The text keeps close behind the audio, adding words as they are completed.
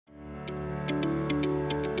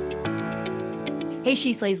Hey,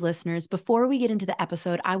 She Slays listeners, before we get into the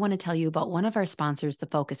episode, I want to tell you about one of our sponsors, the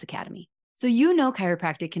Focus Academy. So you know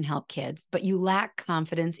chiropractic can help kids, but you lack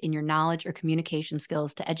confidence in your knowledge or communication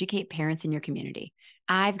skills to educate parents in your community.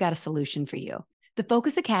 I've got a solution for you. The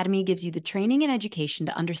Focus Academy gives you the training and education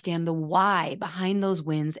to understand the why behind those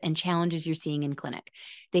wins and challenges you're seeing in clinic.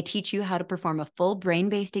 They teach you how to perform a full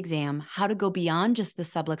brain-based exam, how to go beyond just the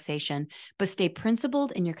subluxation, but stay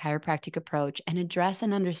principled in your chiropractic approach and address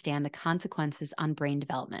and understand the consequences on brain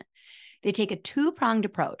development. They take a two-pronged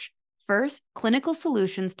approach. First, clinical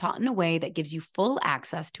solutions taught in a way that gives you full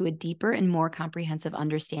access to a deeper and more comprehensive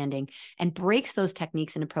understanding and breaks those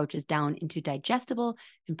techniques and approaches down into digestible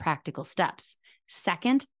and practical steps.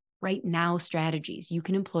 Second, right now strategies you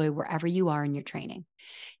can employ wherever you are in your training.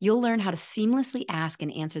 You'll learn how to seamlessly ask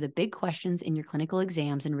and answer the big questions in your clinical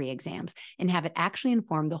exams and re-exams and have it actually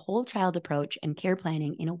inform the whole child approach and care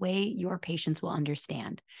planning in a way your patients will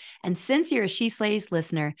understand. And since you're a She Slays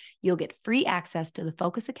listener, you'll get free access to the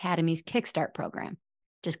Focus Academy's Kickstart program.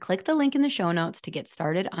 Just click the link in the show notes to get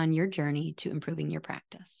started on your journey to improving your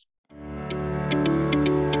practice.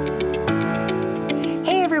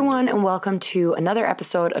 Hey everyone, and welcome to another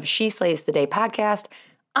episode of She Slays the Day podcast.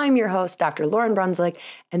 I'm your host, Dr. Lauren Brunslick,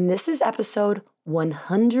 and this is episode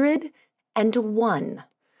 101.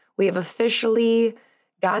 We have officially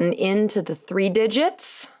gotten into the 3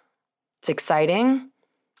 digits. It's exciting.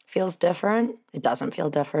 Feels different. It doesn't feel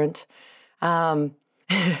different. So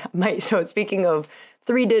speaking of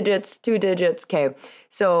 3 digits, 2 digits, okay.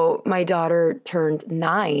 So my daughter turned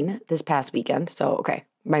 9 this past weekend. So, okay.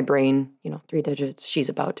 My brain, 3 digits. She's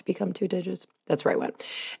about to become 2 digits. That's where I went.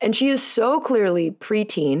 And she is so clearly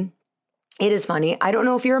preteen. It is funny. I don't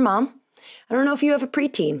know if you're a mom. I don't know if you have a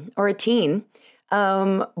preteen or a teen.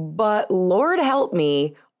 But Lord help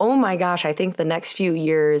me. Oh my gosh. I think the next few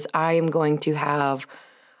years I am going to have,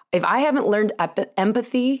 if I haven't learned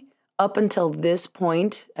empathy up until this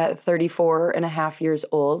point at 34 and a half years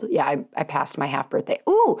old, I passed my half birthday.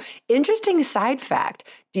 Ooh, interesting side fact.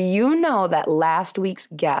 Do you know that last week's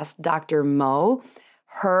guest, Dr. Mo,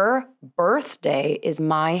 her birthday is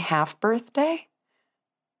my half birthday?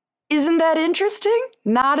 Isn't that interesting?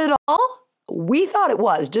 Not at all. We thought it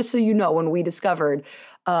was, just so you know, when we discovered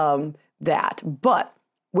that. But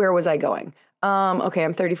where was I going? Okay,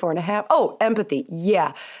 I'm 34 and a half. Oh, empathy.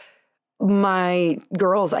 Yeah. My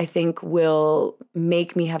girls, I think, will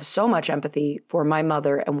make me have so much empathy for my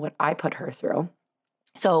mother and what I put her through.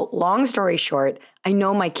 So long story short, I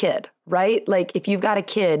know my kid, right? Like if you've got a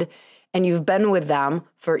kid and you've been with them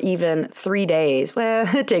for even 3 days, well,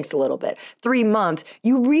 it takes a little bit, 3 months,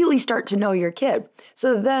 you really start to know your kid.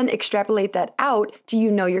 So then extrapolate that out to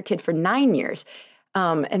your kid for 9 years.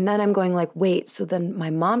 And then I'm going like, wait, so then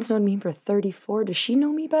my mom's known me for 34. Does she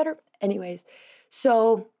know me better? Anyways,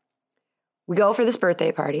 so we go for this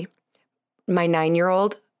birthday party. My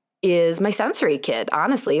 9-year-old is my sensory kid,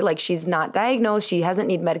 honestly. Like she's not diagnosed. She hasn't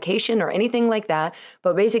needed medication or anything like that.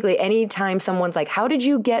 But basically anytime someone's like, how did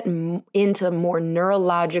you get into more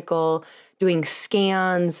neurological, doing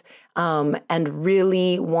scans, and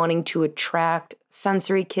really wanting to attract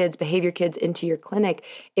sensory kids, behavior kids into your clinic,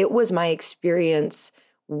 it was my experience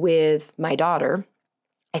with my daughter.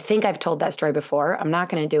 I think I've told that story before. I'm not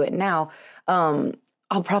going to do it now.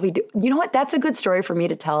 I'll probably do, you know what? That's a good story for me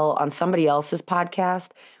to tell on somebody else's podcast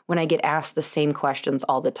when I get asked the same questions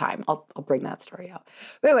all the time. I'll bring that story out.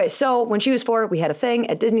 But anyway, so when she was 4, we had a thing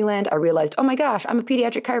at Disneyland. I realized, oh my gosh, I'm a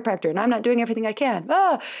pediatric chiropractor and I'm not doing everything I can.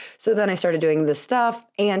 So then I started doing this stuff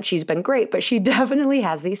and she's been great, but she definitely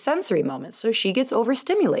has these sensory moments. So she gets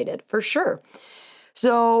overstimulated for sure.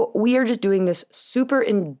 So we are just doing this super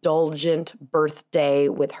indulgent birthday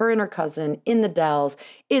with her and her cousin in the Dells.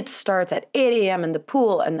 It starts at 8 a.m. in the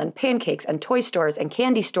pool and then pancakes and toy stores and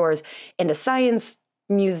candy stores and a science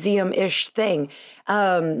museum-ish thing,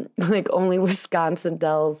 like only Wisconsin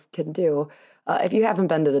Dells can do. If you haven't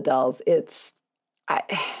been to the Dells, I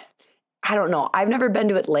don't know. I've never been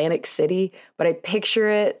to Atlantic City, but I picture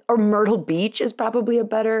it, or Myrtle Beach is probably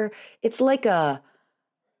it's like a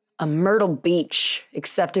Myrtle Beach,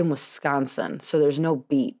 except in Wisconsin. So there's no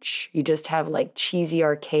beach. You just have like cheesy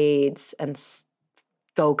arcades and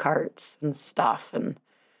go-karts and stuff. And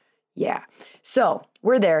yeah. So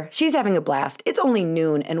we're there. She's having a blast. It's only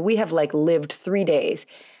noon and we have like lived 3 days.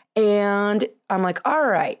 And I'm like, all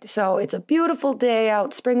right. So it's a beautiful day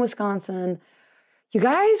out, spring, Wisconsin. You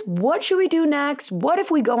guys, what should we do next? What if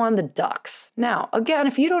we go on the Ducks? Now, again,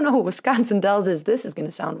 if you don't know what Wisconsin Dells is, this is going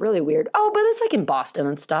to sound really weird. Oh, but it's like in Boston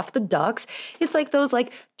and stuff, the Ducks. It's like those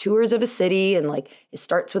like tours of a city and like it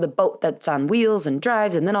starts with a boat that's on wheels and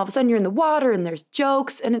drives and then all of a sudden you're in the water and there's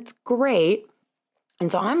jokes and it's great. And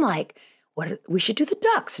so I'm like, we should do the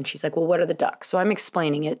ducks. And she's like, well, what are the ducks? So I'm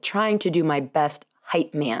explaining it, trying to do my best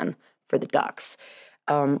hype man for the ducks.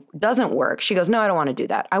 Doesn't work. She goes, no, I don't want to do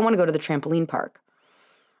that. I want to go to the trampoline park.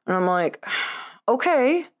 And I'm like,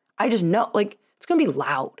 okay. I just know, like, it's going to be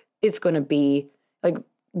loud. It's going to be, like,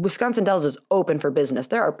 Wisconsin Dells is open for business.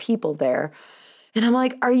 There are people there. And I'm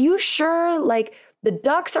like, are you sure? Like, the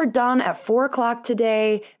ducks are done at 4 o'clock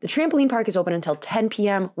today. The trampoline park is open until 10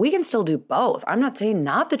 p.m. We can still do both. I'm not saying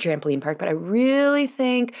not the trampoline park, but I really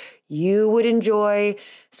think you would enjoy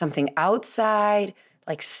something outside,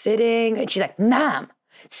 like sitting. And she's like, Mom,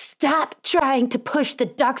 stop trying to push the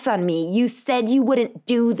ducks on me. You said you wouldn't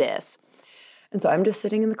do this. And so I'm just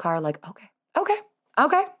sitting in the car like, okay,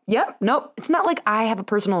 yep, nope. It's not like I have a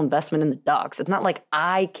personal investment in the ducks. It's not like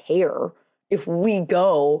I care if we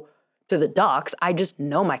go to the ducks. I just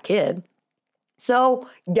know my kid. So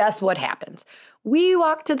guess what happens? We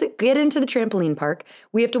get into the trampoline park.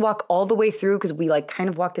 We have to walk all the way through because we like kind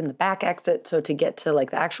of walked in the back exit. So to get to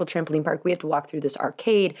like the actual trampoline park, we have to walk through this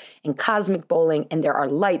arcade and cosmic bowling, and there are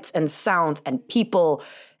lights and sounds and people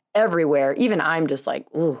everywhere. Even I'm just like,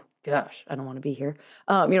 oh gosh, I don't want to be here.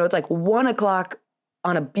 It's like 1 o'clock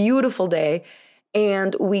on a beautiful day.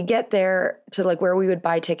 And we get there to like where we would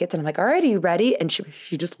buy tickets. And I'm like, all right, are you ready? And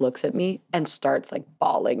she just looks at me and starts like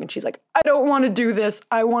bawling. And she's like, I don't want to do this.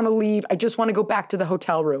 I want to leave. I just want to go back to the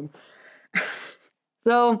hotel room.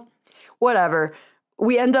 So whatever.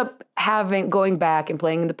 We end up going back and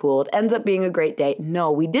playing in the pool. It ends up being a great day.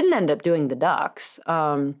 No, we didn't end up doing the ducks,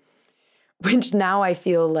 which now I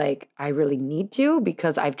feel like I really need to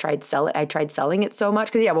because I tried selling it so much.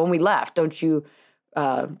 Because yeah, when we left,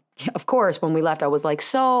 of course, when we left, I was like,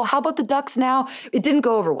 so how about the ducks now? It didn't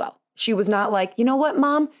go over well. She was not like, you know what,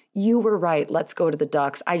 Mom, you were right. Let's go to the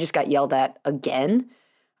ducks. I just got yelled at again.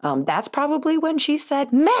 That's probably when she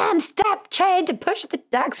said, Mom, stop trying to push the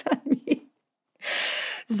ducks on me.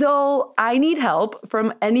 So I need help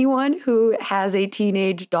from anyone who has a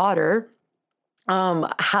teenage daughter,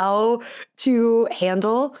 how to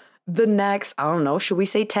handle the next, I don't know, should we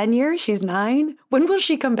say 10 years? She's 9. When will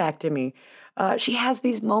she come back to me? She has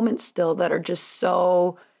these moments still that are just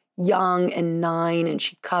so young and 9, and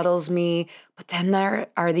she cuddles me. But then there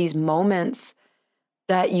are these moments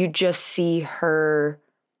that you just see her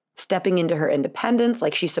stepping into her independence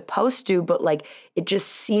like she's supposed to, but like it just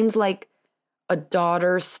seems like a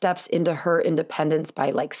daughter steps into her independence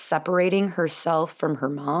by like separating herself from her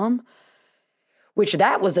mom, which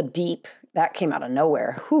that came out of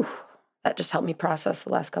nowhere. Whew. That just helped me process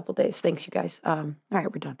the last couple of days. Thanks, you guys. All right,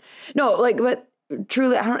 we're done. No, but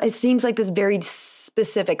truly, it seems like this very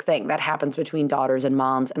specific thing that happens between daughters and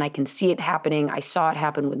moms, and I can see it happening. I saw it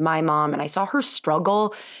happen with my mom, and I saw her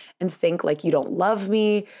struggle and think like, you don't love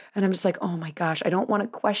me. And I'm just like, oh my gosh, I don't want to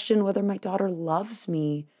question whether my daughter loves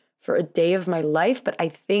me for a day of my life, but I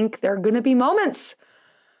think there are going to be moments.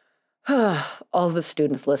 All the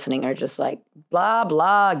students listening are just like, blah,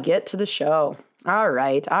 blah, get to the show. All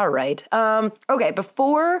right. Okay,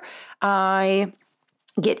 before I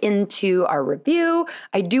get into our review,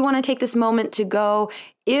 I do want to take this moment to go.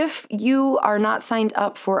 If you are not signed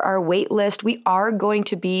up for our wait list, we are going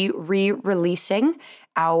to be re-releasing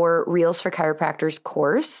our Reels for Chiropractors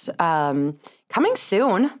course coming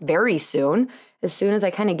soon, very soon, as soon as I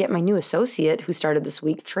kind of get my new associate who started this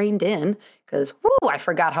week trained in, because I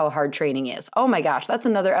forgot how hard training is. Oh my gosh, that's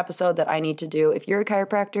another episode that I need to do. If you're a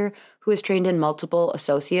chiropractor who has trained in multiple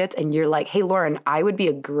associates and you're like, hey, Lauren, I would be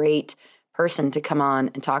a great person to come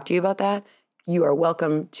on and talk to you about that, you are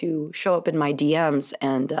welcome to show up in my DMs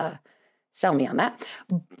and sell me on that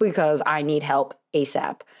because I need help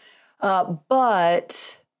ASAP.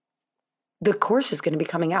 But the course is going to be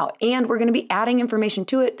coming out and we're going to be adding information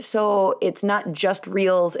to it. So it's not just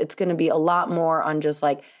Reels. It's going to be a lot more on just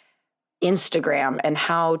like Instagram and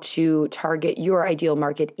how to target your ideal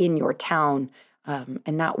market in your town,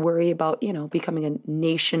 and not worry about, becoming a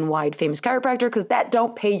nationwide famous chiropractor because that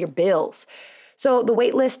don't pay your bills. So the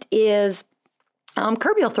wait list is,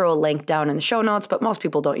 Kirby will throw a link down in the show notes, but most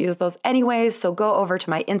people don't use those anyways. So go over to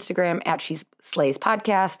my Instagram at She Slays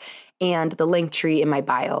Podcast, and the link tree in my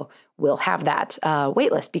bio will have that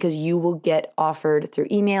wait list because you will get offered through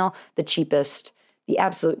email the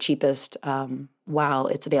absolute cheapest while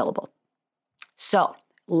it's available. So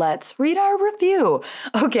let's read our review.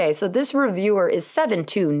 Okay, so this reviewer is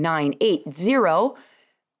 72980,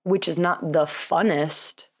 which is not the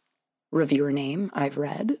funnest reviewer name I've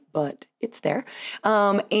read, but it's there.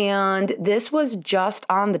 And this was just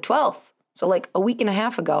on the 12th, so like a week and a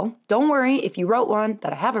half ago. Don't worry if you wrote one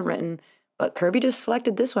that I haven't written, but Kirby just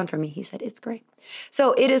selected this one for me. He said it's great.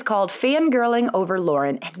 So it is called Fangirling Over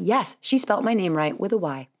Lauren. And yes, she spelled my name right with a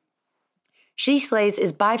Y. She Slays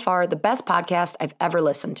is by far the best podcast I've ever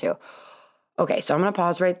listened to. Okay, so I'm going to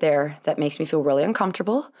pause right there. That makes me feel really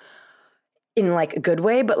uncomfortable in like a good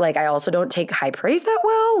way, but like I also don't take high praise that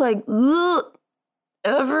well. Like, ugh,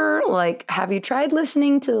 ever. Like, have you tried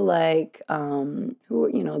listening to like,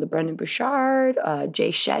 the Brendan Bouchard,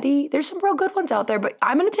 Jay Shetty? There's some real good ones out there, but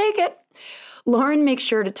I'm going to take it. Lauren makes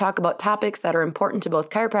sure to talk about topics that are important to both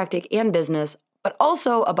chiropractic and business, but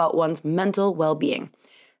also about one's mental well-being.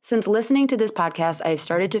 Since listening to this podcast, I have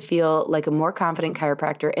started to feel like a more confident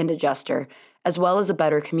chiropractor and adjuster, as well as a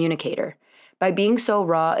better communicator. By being so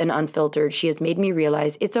raw and unfiltered, she has made me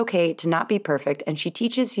realize it's okay to not be perfect, and she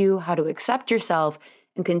teaches you how to accept yourself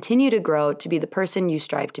and continue to grow to be the person you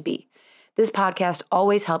strive to be. This podcast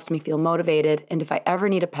always helps me feel motivated, and if I ever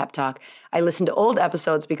need a pep talk, I listen to old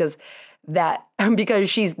episodes because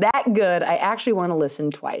she's that good, I actually want to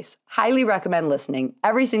listen twice. Highly recommend listening.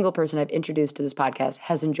 Every single person I've introduced to this podcast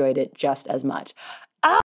has enjoyed it just as much.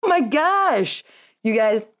 Oh my gosh. You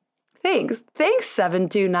guys, thanks. Thanks,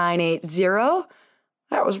 72980.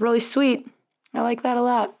 That was really sweet. I like that a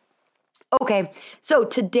lot. Okay, so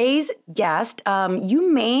today's guest,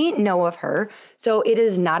 you may know of her. So it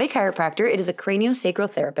is not a chiropractor. It is a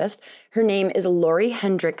craniosacral therapist. Her name is Lori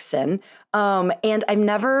Hendrickson. And I've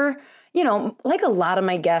never, like a lot of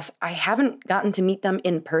my guests, I haven't gotten to meet them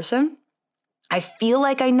in person. I feel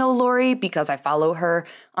like I know Lori because I follow her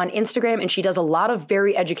on Instagram, and she does a lot of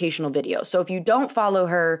very educational videos. So if you don't follow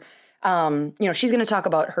her, she's going to talk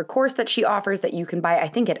about her course that she offers that you can buy, I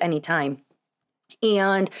think, at any time.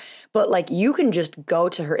 But like you can just go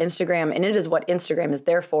to her Instagram, and it is what Instagram is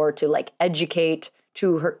there for, to like educate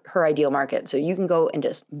to her ideal market. So you can go and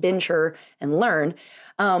just binge her and learn.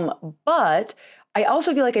 But I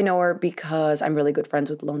also feel like I know her because I'm really good friends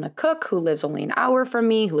with Lona Cook, who lives only an hour from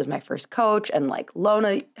me, who was my first coach. And like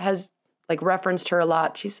Lona has like referenced her a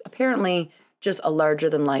lot. She's apparently just a larger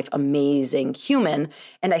than life, amazing human.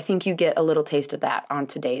 And I think you get a little taste of that on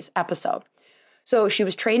today's episode. So she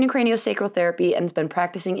was trained in craniosacral therapy and has been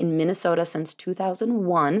practicing in Minnesota since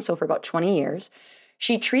 2001, so for about 20 years.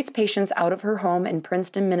 She treats patients out of her home in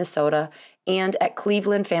Princeton, Minnesota, and at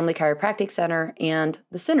Cleveland Family Chiropractic Center and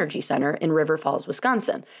the Synergy Center in River Falls,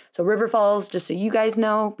 Wisconsin. So River Falls, just so you guys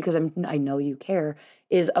know, because I know you care,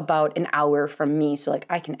 is about an hour from me. So like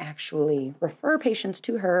I can actually refer patients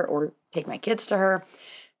to her or take my kids to her.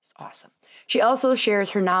 It's awesome. She also shares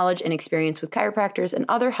her knowledge and experience with chiropractors and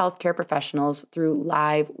other healthcare professionals through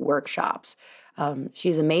live workshops.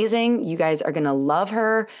 She's amazing. You guys are going to love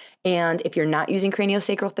her. And if you're not using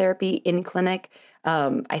craniosacral therapy in clinic,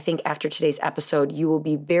 I think after today's episode, you will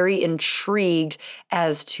be very intrigued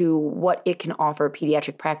as to what it can offer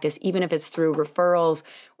pediatric practice, even if it's through referrals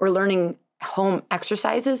or learning home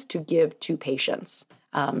exercises to give to patients.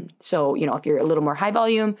 So, if you're a little more high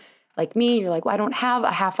volume like me, you're like, well, I don't have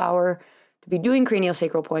a half hour to be doing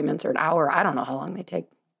craniosacral appointments, or an hour. I don't know how long they take.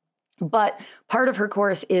 But part of her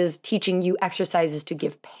course is teaching you exercises to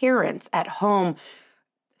give parents at home,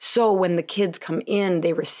 so when the kids come in,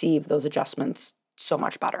 they receive those adjustments so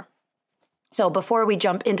much better. So before we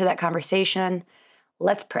jump into that conversation,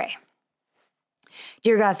 let's pray.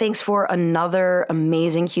 Dear God, thanks for another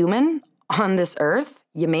amazing human on this earth.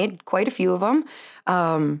 You made quite a few of them.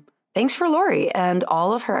 Thanks for Lori and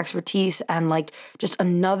all of her expertise and like just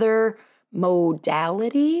another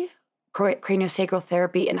modality, craniosacral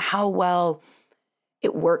therapy, and how well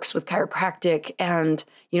it works with chiropractic. And,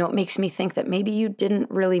 it makes me think that maybe you didn't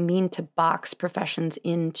really mean to box professions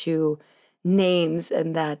into names,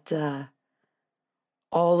 and that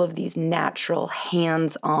all of these natural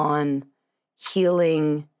hands-on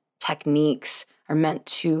healing techniques are meant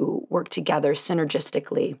to work together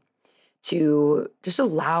synergistically to just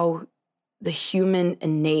allow the human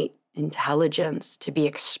innate intelligence to be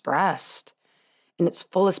expressed in its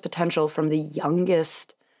fullest potential, from the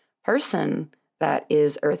youngest person that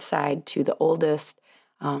is earthside to the oldest.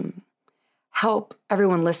 Help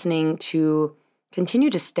everyone listening to continue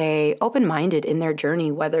to stay open-minded in their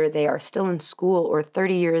journey, whether they are still in school or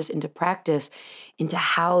 30 years into practice, into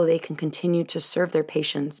how they can continue to serve their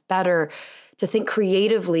patients better, to think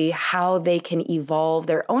creatively how they can evolve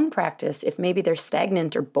their own practice if maybe they're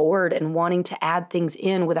stagnant or bored and wanting to add things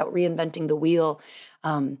in without reinventing the wheel.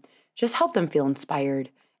 Just help them feel inspired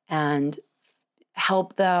and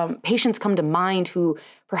help the patients come to mind who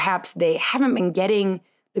perhaps they haven't been getting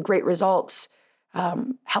the great results.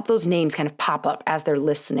 Help those names kind of pop up as they're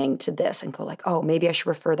listening to this and go like, oh, maybe I should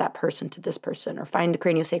refer that person to this person, or find a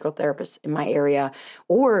craniosacral therapist in my area,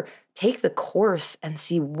 or take the course and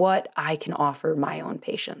see what I can offer my own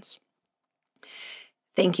patients.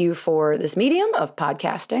 Thank you for this medium of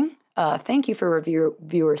podcasting. thank you for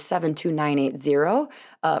viewer 72980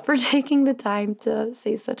 for taking the time to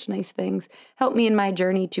say such nice things. Help me in my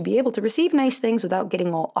journey to be able to receive nice things without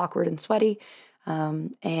getting all awkward and sweaty.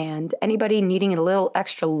 And anybody needing a little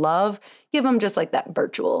extra love, give them just like that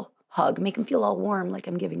virtual hug. Make them feel all warm, like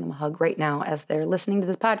I'm giving them a hug right now as they're listening to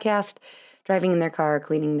this podcast, driving in their car,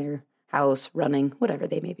 cleaning their house, running, whatever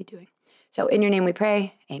they may be doing. So in your name we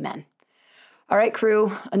pray, amen. All right,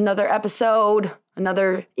 crew, another episode,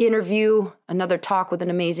 another interview, another talk with an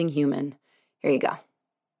amazing human. Here you go.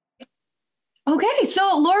 Okay,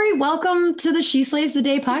 so Lori, welcome to the She Slays the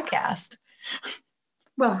Day podcast.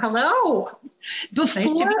 Well, hello. Nice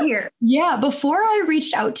to be here. Yeah, before I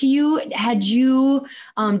reached out to you,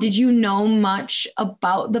 did you know much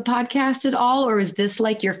about the podcast at all? Or is this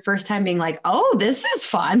like your first time being like, oh, this is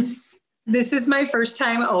fun? This is my first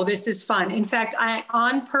time. Oh, this is fun. In fact, I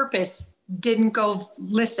on purpose didn't go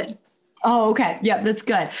listen. Oh, okay. Yeah, that's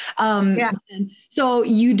good. Yeah. So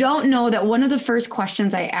you don't know that one of the first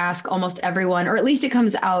questions I ask almost everyone, or at least it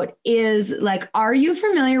comes out, is like, are you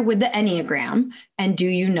familiar with the Enneagram and do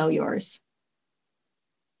you know yours?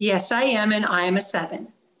 Yes, I am. And I am a 7.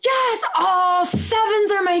 Yes. Oh,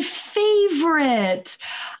 7s are my favorite.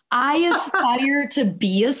 I aspire to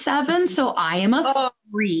be a 7. So I am a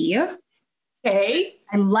 3. Okay.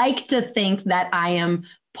 I like to think that I am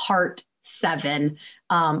part 7.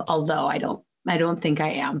 Although I don't think I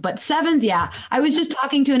am, but 7s. Yeah. I was just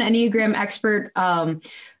talking to an Enneagram expert,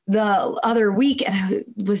 the other week, and I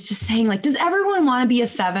was just saying, like, does everyone want to be a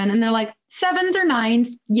 7? And they're like, 7s or 9s.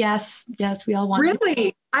 Yes. We all want.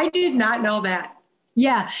 Really? I did not know that.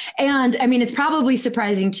 Yeah. And I mean, it's probably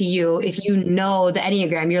surprising to you if you know the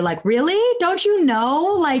Enneagram. You're like, really? Don't you know?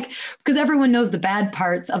 Like, because everyone knows the bad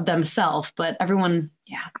parts of themselves, but everyone,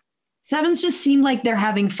 yeah. 7s just seem like they're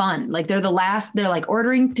having fun. Like they're like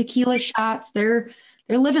ordering tequila shots. They're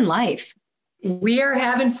living life. We are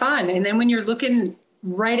having fun. And then when you're looking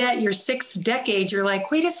right at your 6th decade, you're like,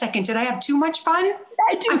 wait a second, did I have too much fun?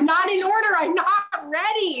 I'm not in order. I'm not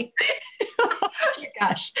ready. Oh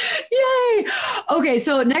gosh. Yay. Okay.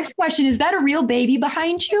 So next question, is that a real baby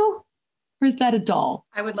behind you or is that a doll?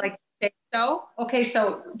 I would like to say so. Okay.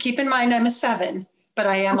 So keep in mind, I'm a 7, but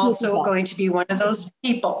I am also going to be one of those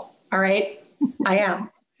people. All right. I am.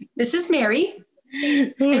 This is Mary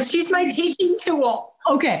and she's my teaching tool.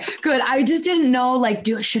 Okay, good. I just didn't know, like,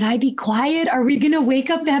 should I be quiet? Are we going to wake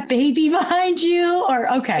up that baby behind you?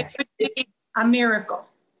 Or, okay. A miracle.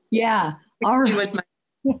 Yeah. All right. It was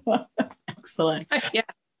Excellent. Yeah.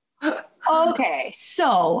 Okay.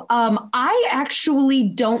 So, I actually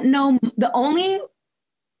don't know. The only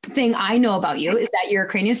thing I know about you is that you're a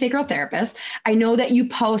craniosacral therapist. I know that you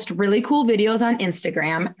post really cool videos on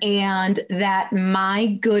Instagram and that my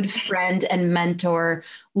good friend and mentor,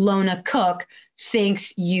 Lona Cook,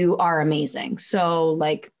 thinks you are amazing. So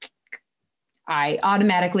like, I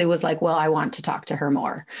automatically was like, well, I want to talk to her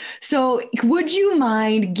more. So would you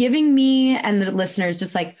mind giving me and the listeners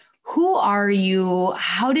just like, who are you?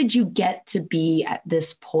 How did you get to be at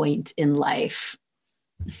this point in life?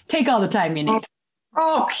 Take all the time you need. Okay.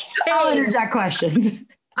 I'll interject questions.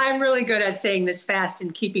 I'm really good at saying this fast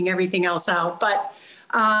and keeping everything else out. But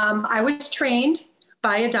I was trained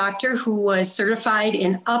by a doctor who was certified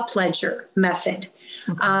in a pleasure method.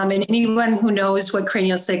 And anyone who knows what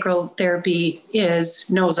craniosacral therapy is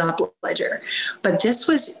knows a pleasure. But this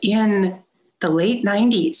was in the late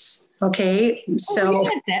 90s. Okay. So,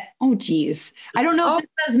 geez. I don't know if it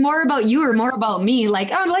says more about you or more about me.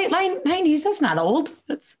 Like, late 90s, that's not old.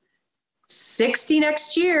 That's 60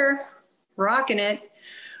 next year, rocking it.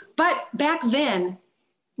 But back then,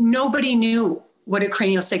 nobody knew what a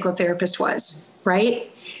craniosacral therapist was, right?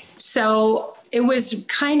 So it was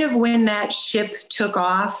kind of when that ship took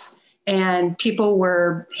off and people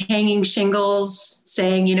were hanging shingles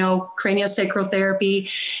saying, craniosacral therapy.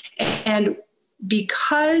 And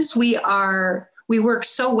because we work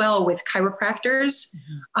so well with chiropractors,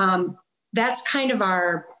 that's kind of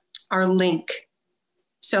our link.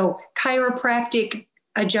 So chiropractic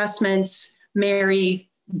adjustments marry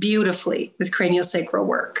beautifully with craniosacral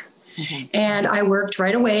work. And I worked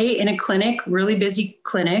right away in a clinic, really busy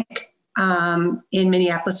clinic in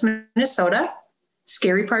Minneapolis, Minnesota,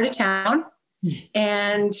 scary part of town.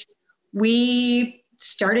 And we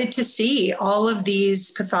started to see all of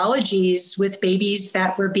these pathologies with babies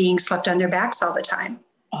that were being slept on their backs all the time.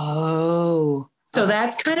 Oh. So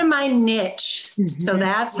that's kind of my niche. So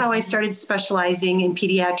that's how I started specializing in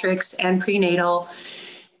pediatrics and prenatal.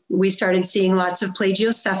 We started seeing lots of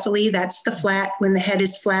plagiocephaly. That's the flat, when the head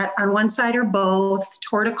is flat on one side or both.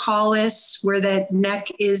 Torticollis, where the neck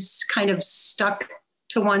is kind of stuck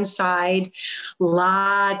to one side,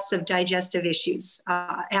 lots of digestive issues,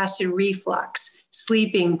 acid reflux,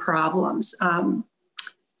 sleeping problems,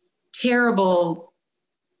 terrible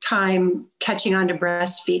time catching on to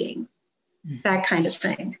breastfeeding, that kind of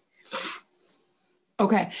thing.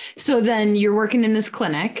 Okay. So then you're working in this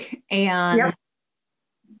clinic and Yep.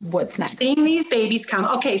 What's next? Seeing these babies come.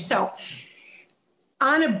 Okay. So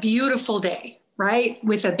on a beautiful day, right,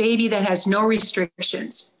 with a baby that has no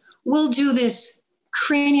restrictions, we'll do this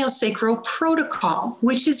craniosacral protocol,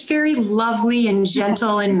 which is very lovely and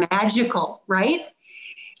gentle and magical, right?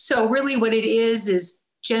 So really what it is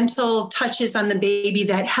gentle touches on the baby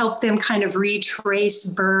that help them kind of retrace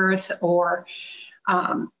birth or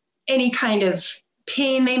any kind of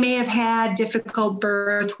pain they may have had, difficult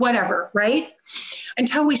birth, whatever, right?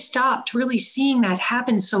 Until we stopped really seeing that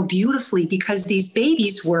happen so beautifully because these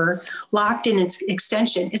babies were locked in its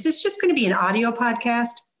extension. Is this just going to be an audio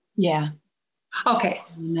podcast? Yeah. Okay.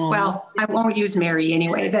 No. Well, I won't use Mary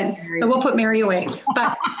anyway, then so we'll put Mary away.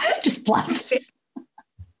 But just bluff.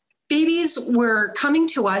 Babies were coming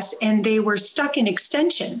to us and they were stuck in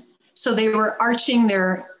extension. So they were arching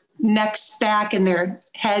their necks back and their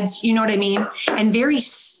heads, you know what I mean? And very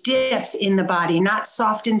stiff in the body, not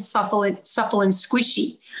soft and supple and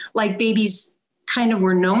squishy, like babies kind of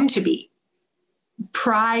were known to be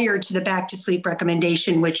prior to the back to sleep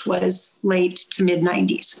recommendation, which was late to mid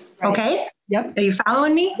 90s. Right. Okay. Yep. Are you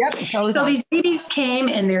following me? Yep. Totally. So these babies came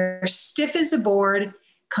and they're stiff as a board,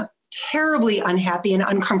 terribly unhappy and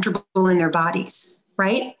uncomfortable in their bodies.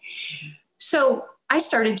 Right. So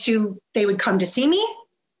they would come to see me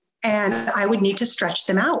and I would need to stretch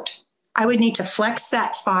them out. I would need to flex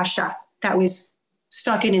that fascia that was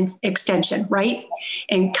stuck in extension, right?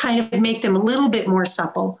 And kind of make them a little bit more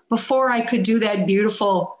supple before I could do that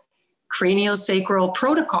beautiful craniosacral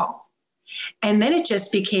protocol. And then it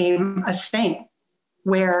just became a thing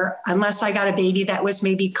where unless I got a baby that was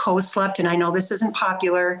maybe co-slept, and I know this isn't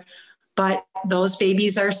popular, but those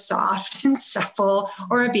babies are soft and supple,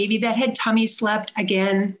 or a baby that had tummy slept,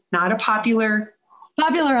 again, not a popular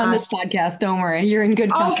on this podcast. Don't worry. You're in good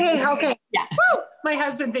company. Okay. Yeah. Woo! My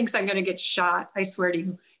husband thinks I'm going to get shot. I swear to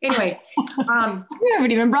you. Anyway. We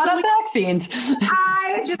haven't even brought up vaccines.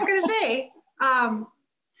 I was just going to say,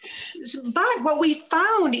 but what we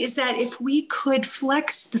found is that if we could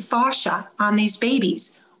flex the fascia on these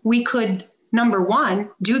babies, we could, number one,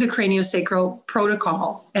 do the craniosacral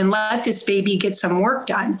protocol and let this baby get some work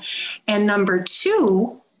done. And number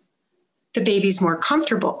two, the baby's more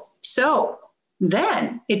comfortable. So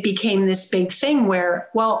then it became this big thing where,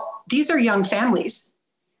 well, these are young families.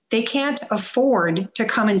 They can't afford to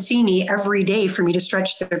come and see me every day for me to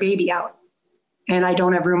stretch their baby out. And I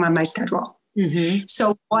don't have room on my schedule. Mm-hmm.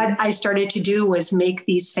 So what I started to do was make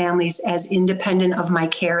these families as independent of my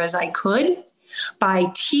care as I could by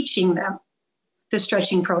teaching them the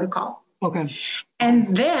stretching protocol. Okay.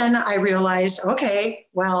 And then I realized, okay,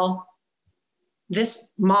 well,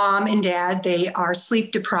 this mom and dad, they are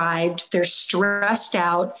sleep deprived. They're stressed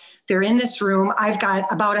out. They're in this room. I've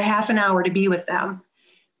got about a half an hour to be with them.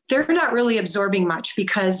 They're not really absorbing much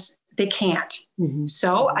because they can't. Mm-hmm.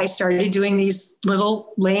 So I started doing these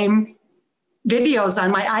little lame videos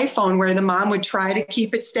on my iPhone where the mom would try to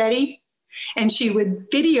keep it steady and she would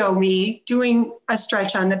video me doing a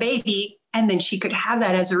stretch on the baby. And then she could have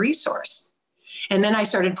that as a resource. And then I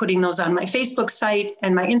started putting those on my Facebook site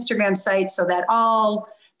and my Instagram site so that all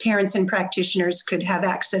parents and practitioners could have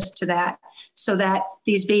access to that so that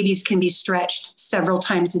these babies can be stretched several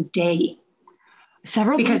times a day.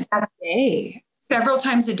 Several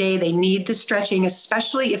times a day, they need the stretching,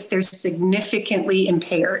 especially if they're significantly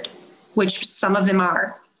impaired, which some of them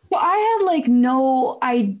are. So I had no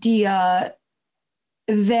idea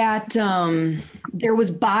that there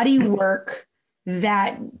was body work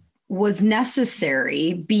that was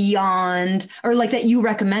necessary beyond, or that you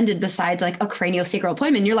recommended besides a craniosacral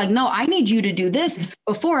appointment. You're no, I need you to do this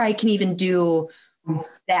before I can even do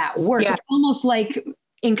that work. Yeah. It's almost like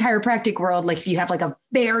in chiropractic world, if you have a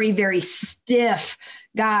very, very stiff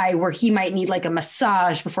guy where he might need a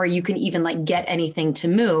massage before you can even get anything to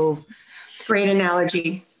move. Great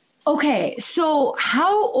analogy. Okay. So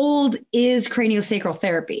how old is craniosacral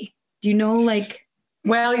therapy? Do you know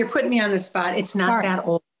Well, you're putting me on the spot. It's not that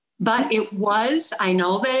old. But I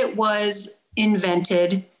know that it was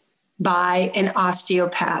invented by an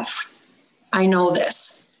osteopath. I know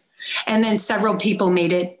this. And then several people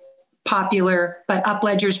made it popular, but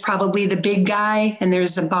Upledger's probably the big guy. And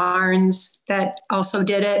there's a Barnes that also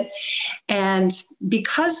did it. And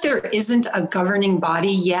because there isn't a governing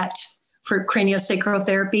body yet for craniosacral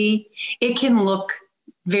therapy, it can look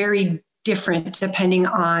very different depending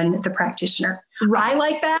on the practitioner. Right. I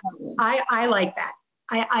like that. I like that.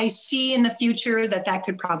 I see in the future that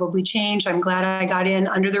could probably change. I'm glad I got in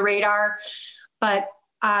under the radar, but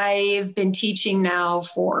I've been teaching now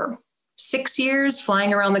for 6 years,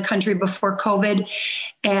 flying around the country before COVID.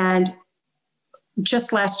 And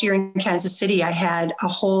just last year in Kansas City, I had a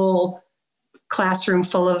whole classroom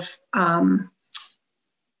full of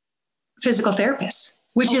physical therapists,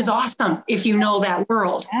 which is awesome if you know that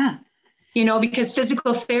world. Yeah. You know, because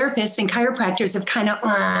physical therapists and chiropractors have kind of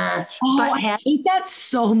I hate that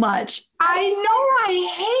so much. I know, I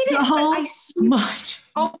hate it. So I see much.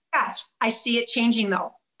 Oh, yes. I see it changing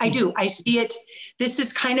though. I do. I see it. This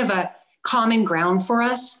is kind of a common ground for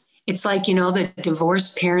us. It's like, you know, the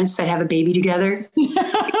divorced parents that have a baby together.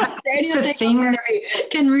 It's the thing that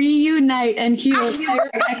can reunite and heal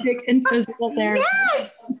chiropractic and physical therapy.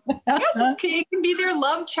 Yes. Yes. It can be their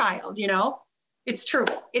love child, you know. It's true.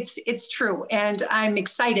 It's true. And I'm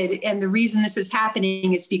excited. And the reason this is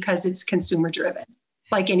happening is because it's consumer driven,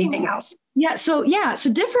 like anything else. Yeah. So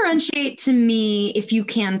differentiate to me, if you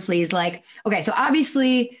can, please. Like, okay, so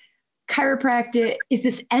obviously chiropractic, is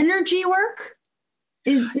this energy work?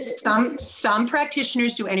 Some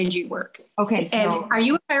practitioners do energy work. Okay. So, and are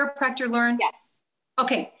you a chiropractor, Lauren? Yes.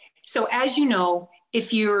 Okay. So as you know,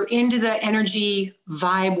 if you're into the energy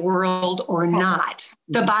vibe world or not,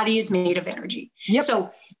 the body is made of energy. Yep.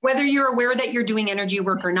 So whether you're aware that you're doing energy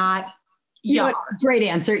work or not, you are. Great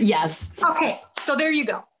answer. Yes. Okay. So there you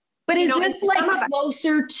go. But is this like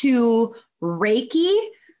closer to Reiki,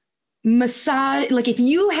 massage? Like if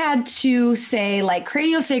you had to say like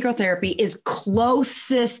craniosacral therapy is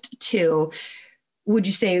closest to, would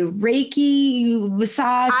you say Reiki,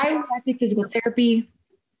 massage, chiropractic, physical therapy?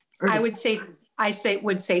 I would say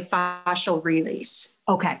fascial release.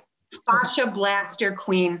 Okay. Fascia blaster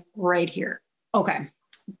queen right here. Okay.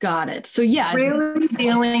 Got it. So yeah. Really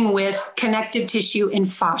dealing with connective tissue and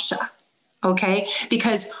fascia. Okay.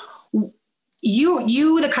 Because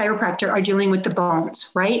you, the chiropractor, are dealing with the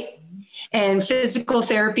bones, right? And physical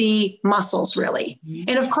therapy, muscles, really.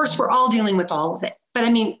 And of course, we're all dealing with all of it. But I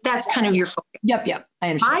mean, that's kind of your focus. Yep.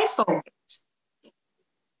 I understand. My focus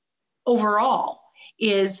overall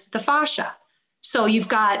is the fascia. So you've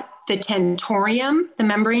got the tentorium, the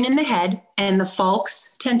membrane in the head, and the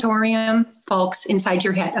falx, tentorium, falx inside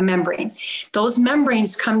your head, a membrane. Those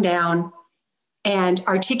membranes come down and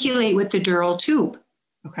articulate with the dural tube,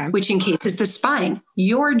 which encases the spine.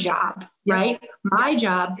 Your job, right? My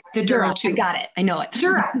job, the dural tube. I got it. I know it.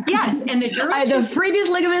 Yes. And the dural tube. The previous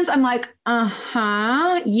ligaments, I'm like,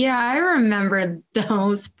 yeah, I remember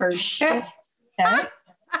those for sure.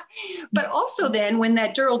 But also then when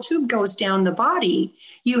that dural tube goes down the body,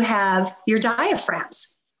 you have your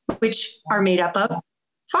diaphragms, which are made up of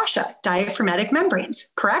fascia, diaphragmatic membranes,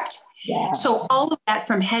 correct? Yes. So all of that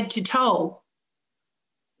from head to toe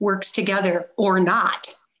works together or not.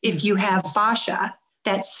 If you have fascia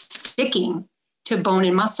that's sticking to bone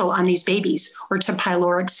and muscle on these babies, or to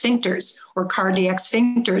pyloric sphincters or cardiac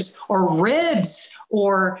sphincters or ribs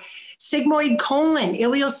or sigmoid colon,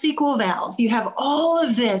 ileocecal valve. You have all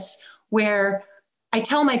of this where I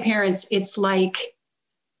tell my parents it's like,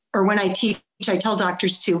 or when I teach, I tell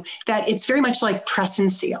doctors too, that it's very much like press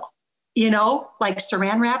and seal, you know, like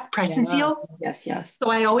saran wrap, press and seal. Yes. So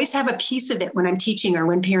I always have a piece of it when I'm teaching or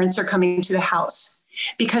when parents are coming to the house,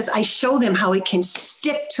 because I show them how it can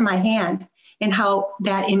stick to my hand and how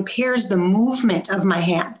that impairs the movement of my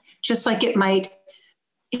hand, just like it might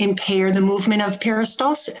impair the movement of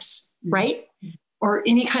peristalsis. Right? Or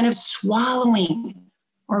any kind of swallowing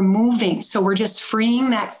or moving. So we're just freeing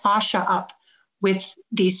that fascia up with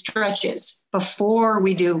these stretches before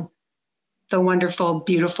we do the wonderful,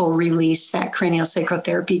 beautiful release that craniosacral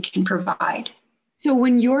therapy can provide. So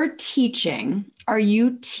when you're teaching, are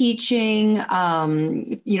you teaching,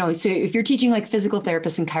 so if you're teaching like physical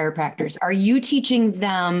therapists and chiropractors, are you teaching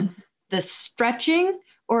them the stretching,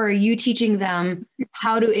 or are you teaching them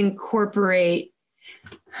how to incorporate?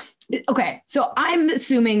 Okay, so I'm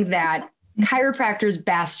assuming that chiropractors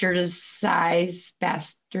bastardize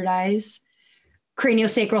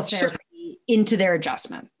craniosacral therapy into their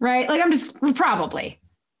adjustment, right? Like I'm just probably,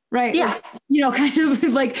 right? Yeah. Like, kind of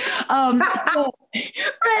like, right,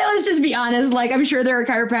 let's just be honest. Like, I'm sure there are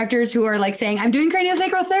chiropractors who are like saying, I'm doing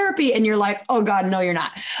craniosacral therapy. And you're like, oh God, no, you're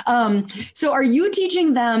not. So are you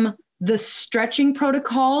teaching them the stretching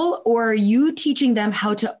protocol, or are you teaching them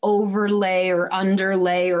how to overlay or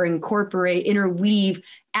underlay or incorporate, interweave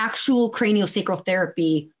actual craniosacral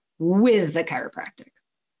therapy with the chiropractic?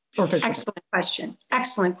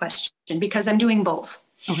 Excellent question, because I'm doing both.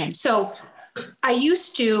 Okay. So I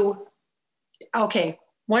used to,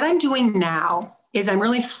 what I'm doing now is I'm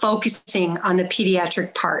really focusing on the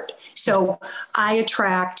pediatric part. So I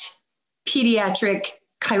attract pediatric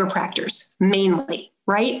chiropractors mainly,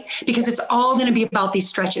 right? Because it's all going to be about these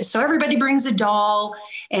stretches. So everybody brings a doll,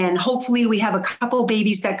 and hopefully we have a couple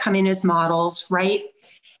babies that come in as models, right?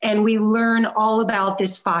 And we learn all about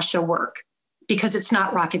this fascia work because it's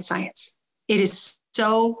not rocket science. It is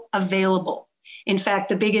so available. In fact,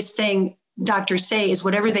 the biggest thing doctors say is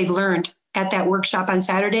whatever they've learned at that workshop on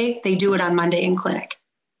Saturday, they do it on Monday in clinic.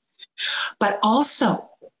 But also,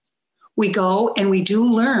 we go and we do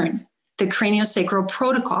learn the craniosacral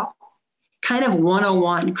protocol, kind of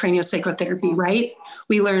 101 craniosacral therapy, right?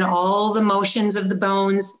 We learn all the motions of the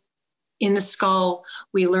bones in the skull.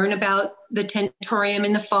 We learn about the tentorium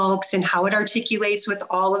in the falx and how it articulates with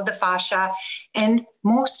all of the fascia. And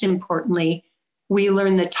most importantly, we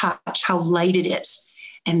learn the touch, how light it is.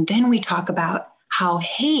 And then we talk about how,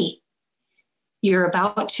 hey, you're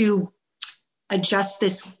about to adjust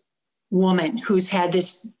this woman who's had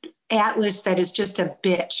this atlas that is just a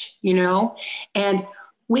bitch, you know? And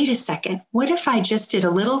wait a second, what if I just did a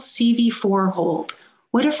little CV4 hold?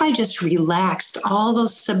 What if I just relaxed all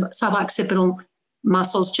those suboccipital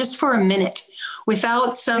muscles just for a minute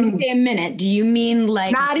without some... When you say a minute, do you mean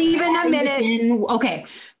like... Not even a minute. Okay.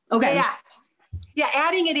 Yeah,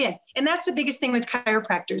 adding it in. And that's the biggest thing with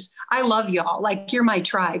chiropractors. I love y'all. Like, you're my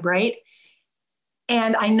tribe, right?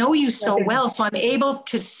 And I know you so well, so I'm able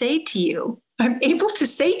to say to you,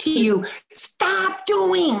 stop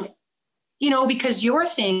doing, you know, because your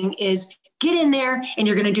thing is get in there and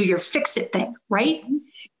you're going to do your fix it thing, right?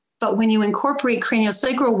 But when you incorporate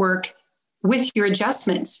craniosacral work with your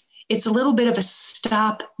adjustments, it's a little bit of a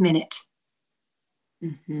stop minute,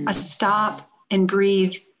 a stop and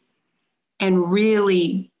breathe and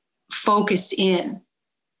really focus in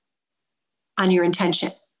on your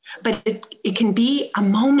intention. But it can be a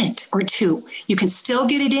moment or two. You can still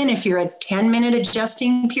get it in if you're a 10-minute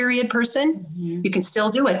adjusting period person. You can still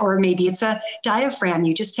do it. Or maybe it's a diaphragm.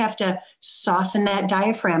 You just have to soften that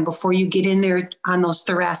diaphragm before you get in there on those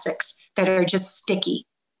thoracics that are just sticky.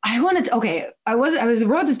 I wrote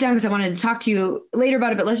this down because I wanted to talk to you later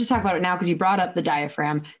about it, but let's just talk about it now because you brought up the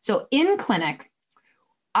diaphragm. So in clinic,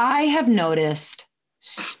 I have noticed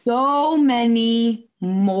so many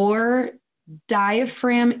more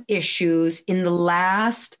diaphragm issues in the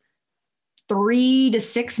last 3 to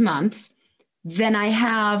 6 months than I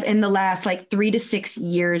have in the last 3 to 6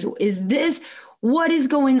 years. What is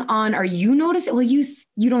going on? Are you noticing? Well,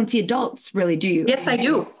 you don't see adults really, do you? Yes, I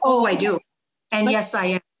do. Oh, I do. And yes, I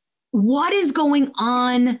am. What is going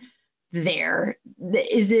on there?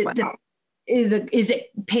 Is it, is it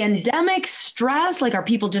pandemic stress? Are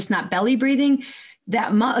people just not belly breathing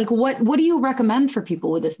that much? What do you recommend for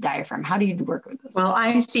people with this diaphragm? How do you work with this? Well,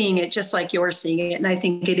 I'm seeing it just like you're seeing it. And I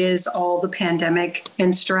think it is all the pandemic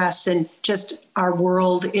and stress, and just our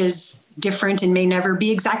world is different and may never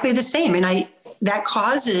be exactly the same. And that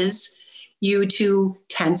causes you to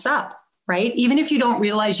tense up, right? Even if you don't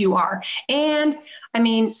realize you are. And I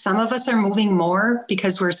mean, some of us are moving more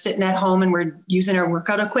because we're sitting at home and we're using our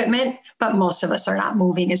workout equipment, but most of us are not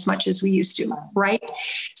moving as much as we used to, right?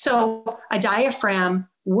 So a diaphragm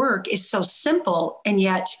work is so simple, and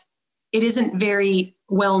yet it isn't very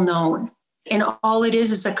well known. And all it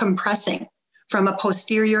is a compressing from a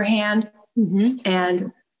posterior hand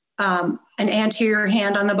and an anterior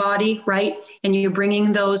hand on the body, right? And you're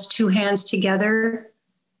bringing those two hands together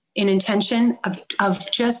in intention of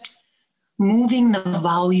just moving the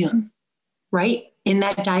volume, right? In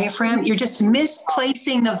that diaphragm, you're just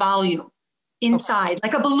misplacing the volume inside,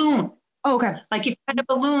 like a balloon. Oh, okay. Like if you had a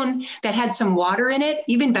balloon that had some water in it,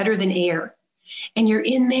 even better than air. And you're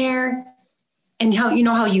in there, and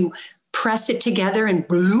how you press it together and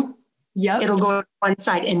bloop, it'll go to one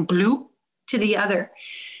side and bloop to the other.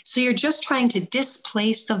 So you're just trying to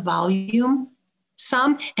displace the volume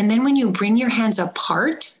some. And then when you bring your hands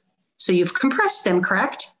apart, so you've compressed them,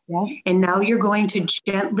 correct? Yeah. And now you're going to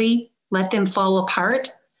gently let them fall apart.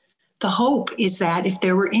 The hope is that if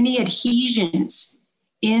there were any adhesions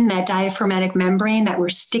in that diaphragmatic membrane that were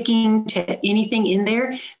sticking to anything in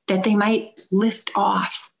there, that they might lift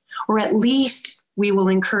off, or at least we will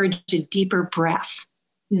encourage a deeper breath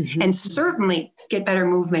and certainly get better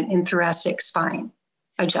movement in thoracic spine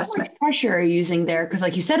adjustment. What pressure are you using there? Because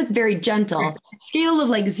like you said, it's very gentle. Scale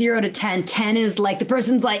of 0 to 10. 10 is the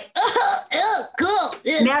person's cool.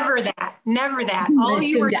 Never that. All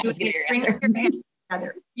you are doing is bringing your hands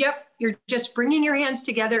together. Yep. You're just bringing your hands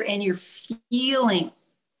together and you're feeling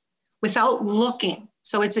without looking.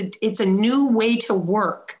 So it's a new way to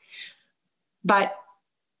work, but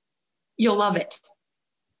you'll love it.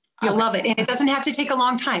 You'll love it. And it doesn't have to take a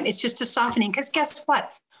long time. It's just a softening. Because guess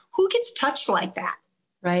what? Who gets touched like that?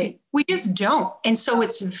 Right. We just don't. And so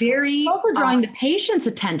it's very... Also drawing the patient's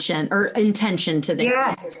attention or intention to this.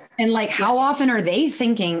 Yes. And like, how often are they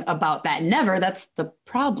thinking about that? Never. That's the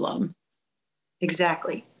problem.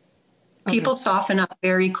 Exactly. People soften up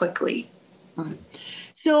very quickly.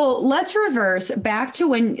 So let's reverse back to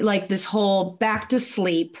when, like, this whole back to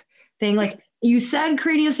sleep thing. Like you said,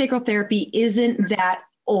 craniosacral therapy isn't that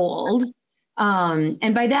old.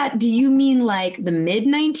 And by that, do you mean like the mid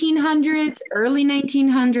 1900s, early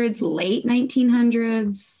 1900s, late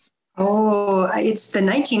 1900s? Oh, it's the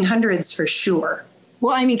 1900s for sure.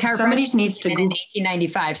 Well, I mean, somebody needs to Google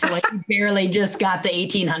 1895. So like you barely just got the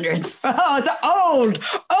 1800s. Oh, it's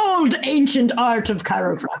old, ancient art of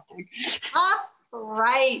chiropractic.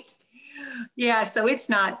 Right. Yeah. So it's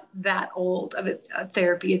not that old of a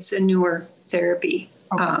therapy. It's a newer therapy.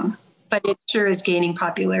 Okay. But it sure is gaining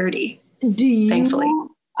popularity. Thankfully.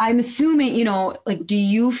 I'm assuming, like, do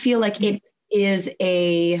you feel like it is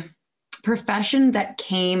a profession that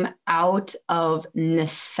came out of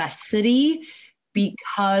necessity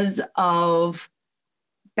because of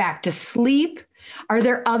back to sleep? Are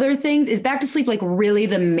there other things? Is back to sleep like really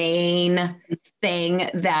the main thing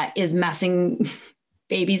that is messing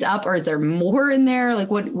babies up, or is there more in there?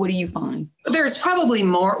 Like, what do you find? There's probably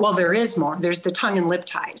more. Well, there is more. There's the tongue and lip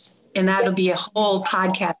ties, and that'll be a whole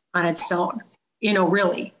podcast on its own,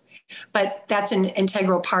 really. But that's an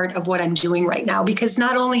integral part of what I'm doing right now, because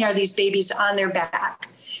not only are these babies on their back,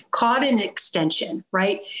 caught in extension,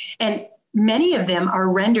 right? And many of them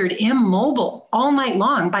are rendered immobile all night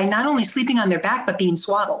long by not only sleeping on their back, but being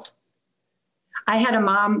swaddled. I had a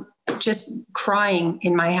mom just crying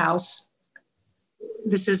in my house.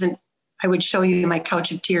 I would show you my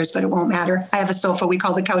couch of tears, but it won't matter. I have a sofa we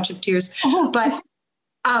call the couch of tears. But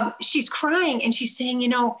she's crying and she's saying,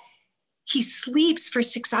 he sleeps for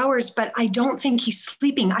 6 hours, but I don't think he's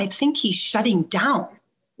sleeping. I think he's shutting down.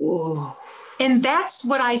 Whoa. And that's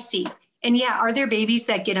what I see. And yeah, are there babies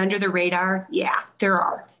that get under the radar? Yeah, there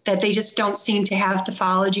are, that they just don't seem to have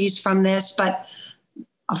pathologies from this. But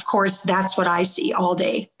of course, that's what I see all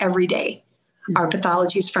day, every day, are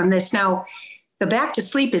pathologies from this. Now, the back to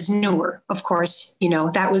sleep is newer, of course.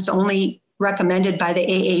 That was only recommended by the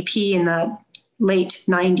AAP in the late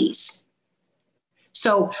 90s.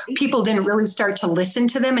 So people didn't really start to listen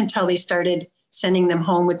to them until they started sending them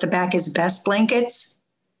home with the back is best blankets.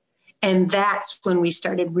 And that's when we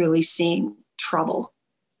started really seeing trouble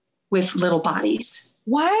with little bodies.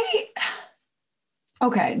 Why?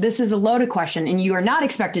 Okay, this is a loaded question, and you are not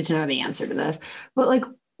expected to know the answer to this. But like,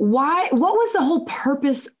 why? What was the whole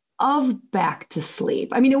purpose of back to sleep?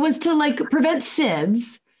 I mean, it was to like prevent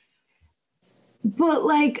SIDS, but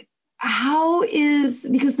like,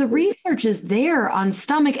 because the research is there on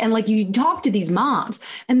stomach, and like you talk to these moms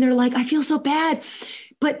and they're like, I feel so bad,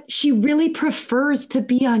 but she really prefers to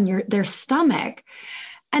be on their stomach.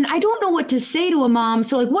 And I don't know what to say to a mom.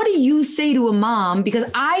 So like, what do you say to a mom? Because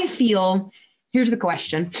I feel, here's the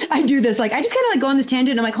question. I do this, like, I just kind of like go on this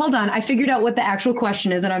tangent. And I'm like, hold on, I figured out what the actual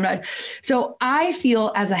question is. And I'm not. So I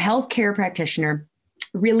feel as a healthcare practitioner,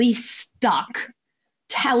 really stuck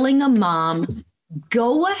telling a mom,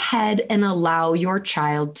 go ahead and allow your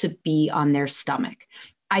child to be on their stomach.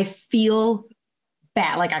 I feel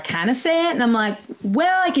bad. Like I kind of say it and I'm like,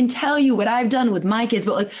 well, I can tell you what I've done with my kids,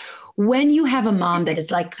 but like when you have a mom that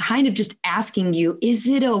is like kind of just asking you, is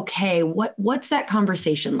it okay? What's that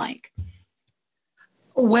conversation like?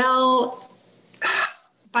 Well,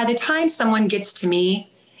 by the time someone gets to me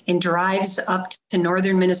and drives up to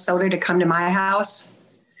northern Minnesota to come to my house,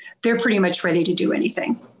 they're pretty much ready to do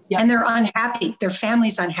anything. Yep. And they're unhappy. Their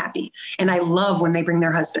family's unhappy. And I love when they bring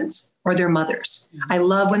their husbands or their mothers. Mm-hmm. I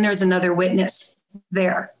love when there's another witness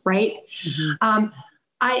there, right? Mm-hmm.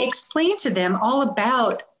 I explain to them all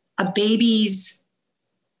about a baby's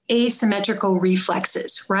asymmetrical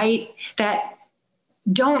reflexes, right? That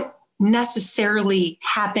don't necessarily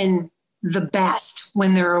happen the best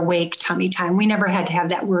when they're awake tummy time. We never had to have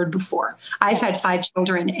that word before. I've had 5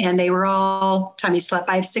 children and they were all tummy slept.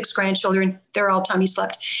 I have 6 grandchildren. They're all tummy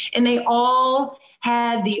slept. And they all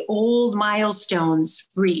had the old milestones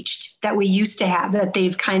reached that we used to have, that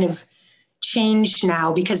they've kind of changed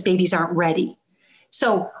now because babies aren't ready.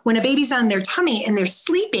 So when a baby's on their tummy and they're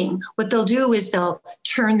sleeping, what they'll do is they'll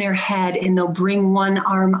turn their head and they'll bring one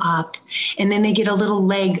arm up, and then they get a little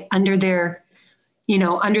leg under their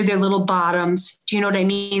little bottoms. Do you know what I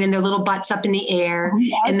mean? And their little butts up in the air.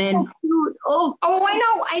 Oh, and then,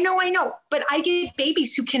 I know. But I get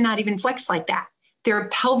babies who cannot even flex like that. Their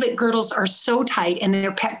pelvic girdles are so tight and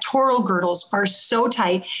their pectoral girdles are so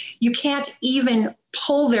tight, you can't even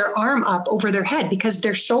pull their arm up over their head because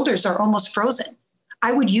their shoulders are almost frozen.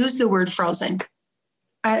 I would use the word frozen,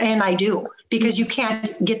 and I do, because you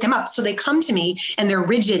can't get them up. So they come to me and they're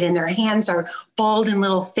rigid and their hands are balled in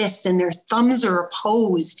little fists and their thumbs are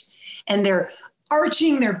opposed and they're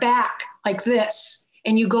arching their back like this.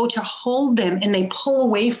 And you go to hold them and they pull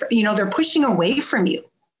away from, they're pushing away from you.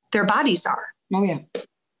 Their bodies are. Oh, yeah.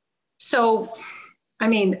 So, I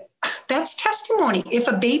mean, that's testimony. If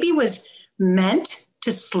a baby was meant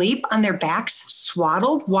to sleep on their backs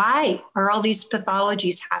swaddled, why are all these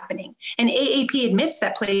pathologies happening? And AAP admits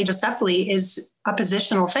that plagiocephaly is a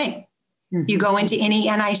positional thing. Mm-hmm. You go into any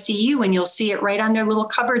NICU and you'll see it right on their little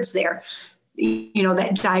cupboards there.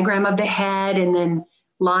 That diagram of the head and then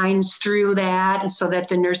lines through that, and so that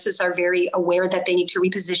the nurses are very aware that they need to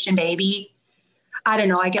reposition baby. I don't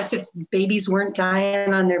know. I guess if babies weren't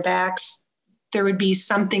dying on their backs, there would be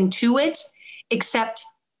something to it, except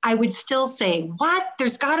I would still say, what?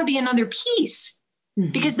 There's got to be another piece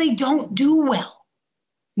because they don't do well.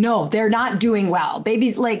 No, they're not doing well.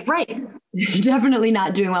 Babies right. Definitely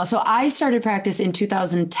not doing well. So I started practice in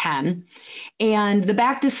 2010 and the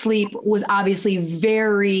back to sleep was obviously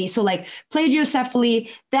plagiocephaly,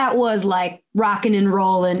 that was like rocking and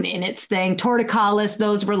rolling in its thing. Torticollis,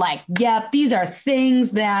 those were like, yep, these are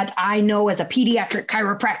things that I know as a pediatric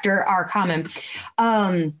chiropractor are common.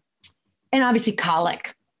 And obviously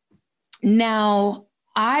colic. Now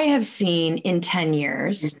I have seen in 10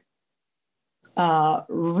 years,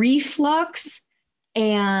 reflux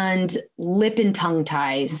and lip and tongue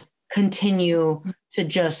ties continue to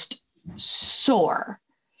just soar.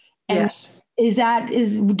 And yes.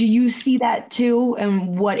 Do you see that too?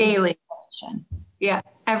 And what daily? Yeah,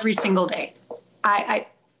 every single day. I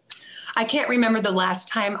can't remember the last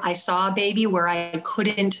time I saw a baby where I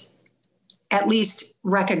couldn't at least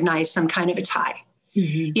recognize some kind of a tie.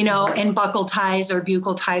 Mm-hmm. And buccal ties or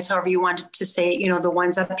buccal ties, however you wanted to say, the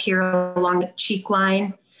ones up here along the cheek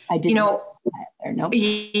line. I didn't know there. Nope.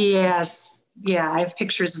 Yes. Yeah. I have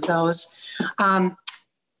pictures of those.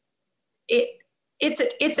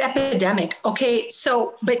 It's epidemic. Okay.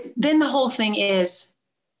 So, but then the whole thing is,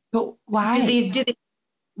 but why?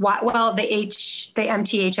 Well, the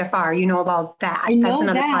MTHFR, you know about that. I know that's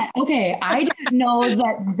another that. Okay. I didn't know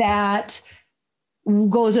that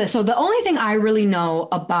goes with. So the only thing I really know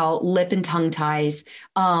about lip and tongue ties,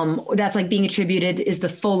 that's like being attributed is the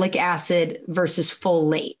folic acid versus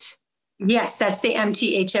folate. Yes, that's the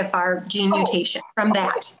MTHFR gene mutation from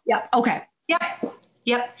that. Yeah. Okay.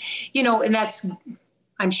 Yep. And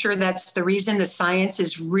I'm sure that's the reason the science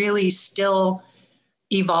is really still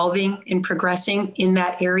evolving and progressing in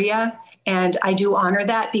that area. And I do honor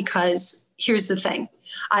that because here's the thing.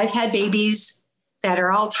 I've had babies that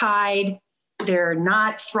are all tied. They're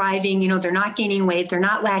not thriving, they're not gaining weight. They're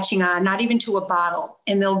not latching on, not even to a bottle.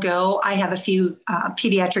 And they'll go, I have a few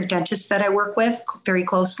pediatric dentists that I work with very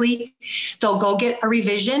closely. They'll go get a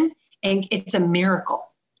revision and it's a miracle.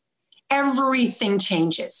 Everything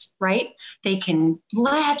changes, right? They can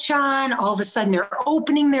latch on, all of a sudden they're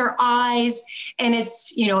opening their eyes and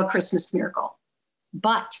it's, a Christmas miracle.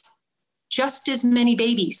 But just as many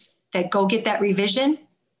babies that go get that revision,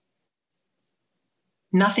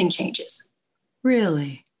 nothing changes.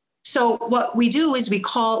 Really? So what we do is we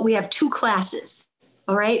have two classes,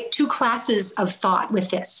 all right? Two classes of thought with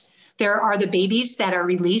this. There are the babies that are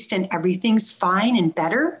released and everything's fine and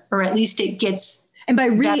better, or at least it gets And by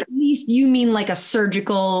released, you mean like a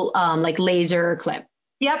surgical, like laser clip?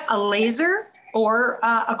 Yep, a laser or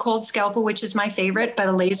a cold scalpel, which is my favorite, but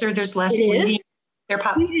a laser, there's less bleeding. It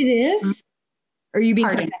is? Mm-hmm. Are you being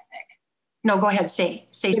sarcastic? No, go ahead, say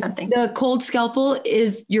something. The cold scalpel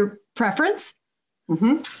is your preference?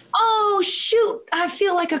 Mm-hmm. Oh, shoot. I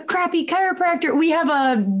feel like a crappy chiropractor. We have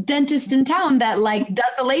a dentist in town that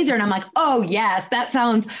does the laser. And I'm like, oh, yes, that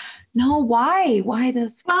sounds... No, why? Why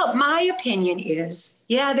this? Well, my opinion is,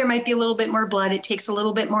 there might be a little bit more blood. It takes a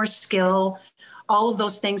little bit more skill, all of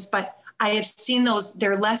those things. But I have seen those,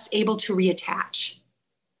 they're less able to reattach.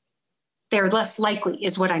 They're less likely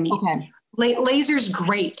is what I mean. Okay. Laser's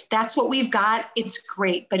great. That's what we've got. It's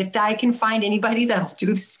great. But if I can find anybody that'll do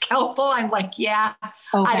the scalpel, I'm like, I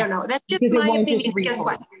don't know. That's just my opinion. Guess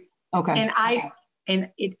what? Okay.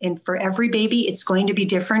 And for every baby, it's going to be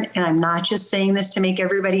different. And I'm not just saying this to make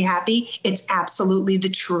everybody happy. It's absolutely the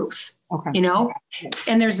truth,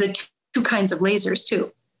 And there's the two kinds of lasers too.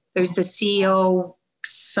 There's the CO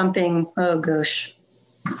something. Oh gosh,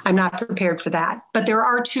 I'm not prepared for that. But there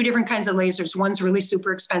are two different kinds of lasers. One's really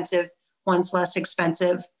super expensive. One's less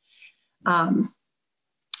expensive.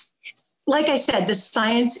 like I said, the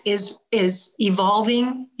science is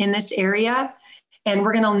evolving in this area, and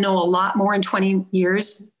we're going to know a lot more in 20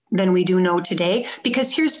 years than we do know today.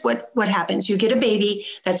 Because here's what happens. You get a baby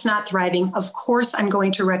that's not thriving. Of course, I'm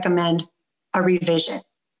going to recommend a revision.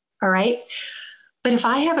 All right. But if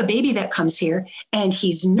I have a baby that comes here and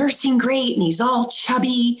he's nursing great and he's all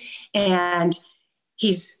chubby and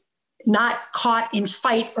he's not caught in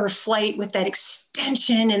fight or flight with that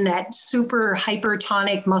extension and that super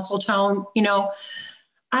hypertonic muscle tone,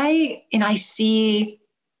 I see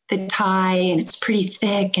the tie and it's pretty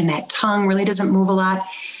thick and that tongue really doesn't move a lot.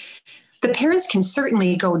 The parents can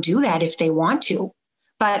certainly go do that if they want to,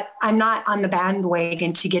 but I'm not on the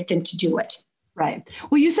bandwagon to get them to do it. Right.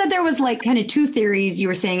 Well, you said there was like kind of two theories you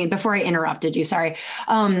were saying before I interrupted you, sorry,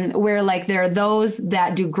 where like there are those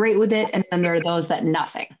that do great with it and then there are those that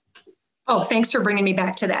nothing. Oh, thanks for bringing me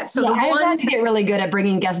back to that. So I have to get really good at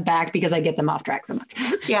bringing guests back because I get them off track so much.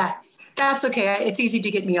 Yeah, that's okay. It's easy to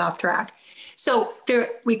get me off track. So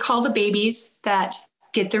we call the babies that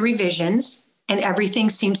get the revisions and everything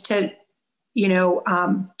seems to,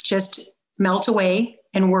 just melt away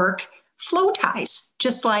and work. Flow ties,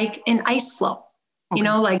 just like an ice flow, okay.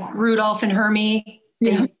 Like Rudolph and Hermie,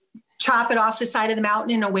 they chop it off the side of the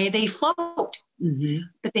mountain and away they float. Mm-hmm.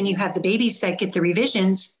 But then you have the babies that get the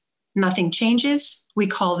revisions, nothing changes. We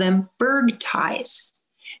call them berg ties.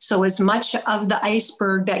 So as much of the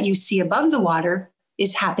iceberg that you see above the water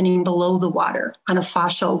is happening below the water on a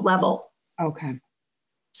fascial level. Okay.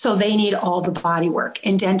 So they need all the body work,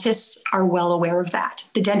 and dentists are well aware of that.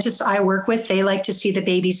 The dentists I work with, they like to see the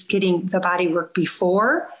babies getting the body work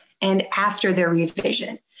before and after their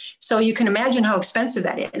revision. So you can imagine how expensive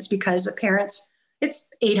that is because the parents, it's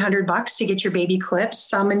 $800 to get your baby clips.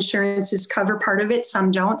 Some insurances cover part of it. Some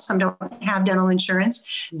don't have dental insurance.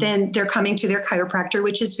 Mm-hmm. Then they're coming to their chiropractor,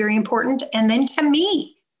 which is very important. And then to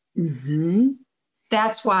me, mm-hmm.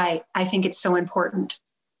 That's why I think it's so important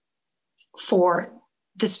for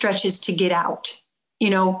the stretches to get out.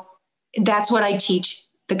 That's what I teach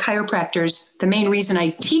the chiropractors. The main reason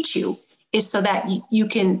I teach you is so that you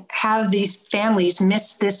can have these families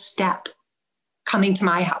miss this step coming to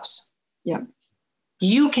my house. Yeah.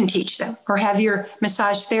 You can teach them or have your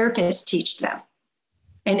massage therapist teach them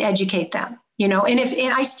and educate them, and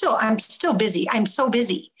I'm still busy. I'm so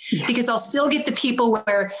busy because I'll still get the people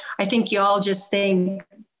where I think y'all just think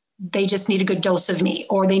they just need a good dose of me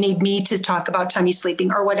or they need me to talk about tummy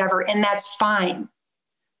sleeping or whatever. And that's fine.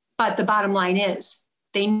 But the bottom line is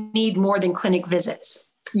they need more than clinic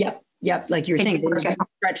visits. Yep. Like you were saying, they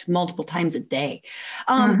stretch multiple times a day.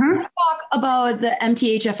 Let's talk about the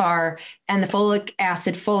MTHFR and the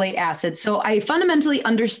folate acid. So I fundamentally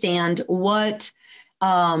understand what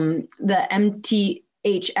the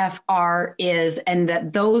MTHFR is and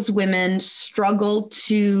that those women struggle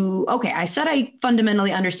to, I said I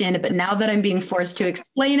fundamentally understand it, but now that I'm being forced to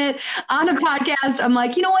explain it on a podcast, I'm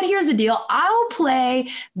like, you know what, here's the deal. I'll play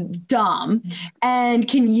dumb. And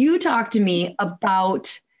can you talk to me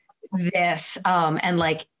about this? And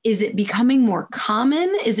like, is it becoming more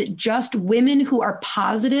common? Is it just women who are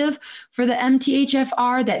positive for the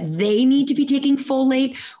MTHFR that they need to be taking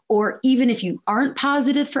folate? Or even if you aren't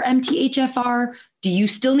positive for MTHFR, do you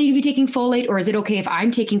still need to be taking folate? Or is it okay if I'm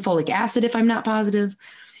taking folic acid if I'm not positive?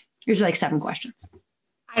 Here's like 7 questions.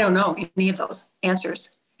 I don't know any of those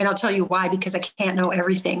answers. And I'll tell you why, because I can't know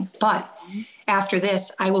everything. But after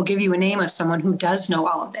this, I will give you a name of someone who does know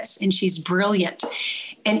all of this. And she's brilliant.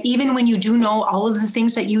 And even when you do know all of the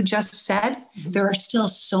things that you just said, there are still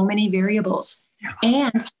so many variables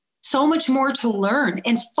and so much more to learn.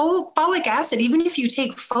 And folic acid, even if you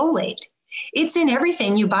take folate, it's in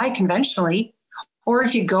everything you buy conventionally, or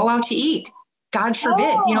if you go out to eat, God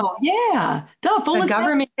forbid, Yeah. The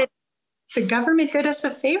government did us a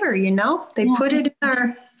favor, they put it in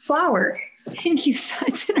our flour. Thank you.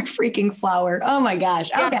 It's in our freaking flour. Oh my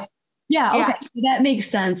gosh. Okay. Yes. Yeah. Okay. So that makes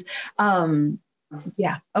sense.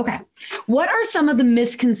 Yeah. Okay. What are some of the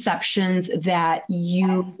misconceptions that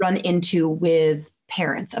you run into with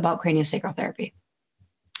parents about craniosacral therapy?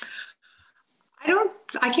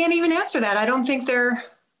 I can't even answer that. I don't think there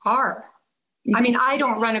are. I mean, I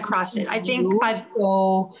don't run across it. I think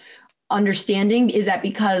understanding, is that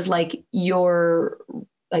because like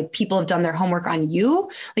people have done their homework on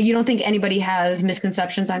you? Like you don't think anybody has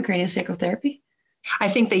misconceptions on craniosacral therapy? I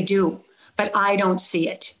think they do, but I don't see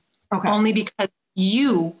it. Okay. Only because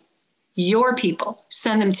your people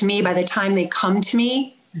send them to me. By the time they come to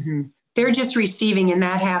me, they're just receiving in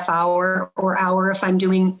that half hour or hour if I'm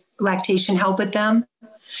doing lactation help with them.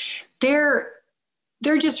 They're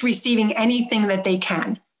just receiving anything that they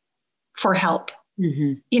can for help.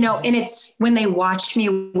 And it's when they watch me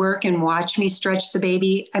work and watch me stretch the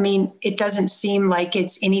baby. I mean, it doesn't seem like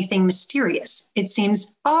it's anything mysterious. It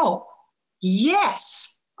seems, oh,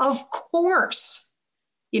 yes, of course,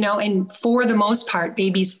 and for the most part,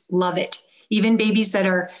 babies love it. Even babies that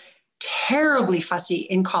are terribly fussy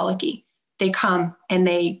and colicky, they come and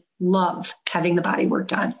they love having the body work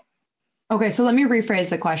done. Okay, so let me rephrase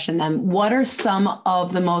the question then. What are some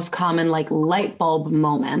of the most common light bulb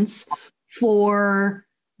moments for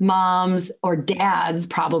moms or dads,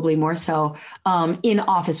 probably more so, in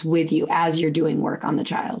office with you as you're doing work on the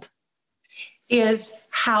child? Is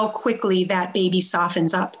how quickly that baby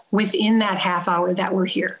softens up within that half hour that we're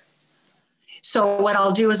here. So what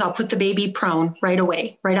I'll do is I'll put the baby prone right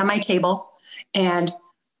away, right on my table, and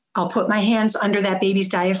I'll put my hands under that baby's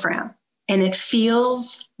diaphragm, and it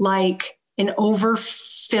feels like an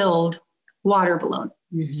overfilled water balloon.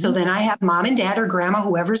 So then I have mom and dad or grandma,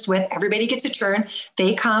 whoever's with, everybody gets a turn.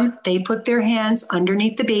 They come, they put their hands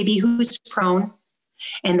underneath the baby who's prone,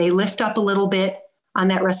 and they lift up a little bit on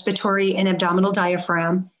that respiratory and abdominal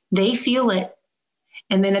diaphragm. They feel it.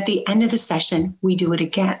 And then at the end of the session, we do it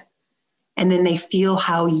again. And then they feel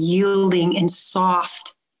how yielding and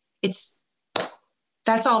soft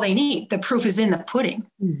that's all they need. The proof is in the pudding.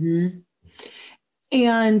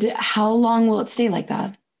 And how long will it stay like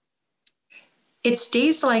that? It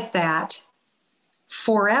stays like that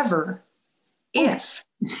forever if,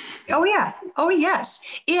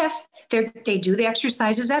 if they do the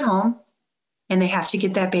exercises at home and they have to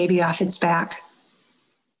get that baby off its back.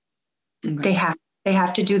 Okay. They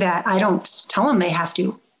have to do that. I don't tell them they have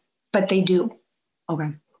to, but they do.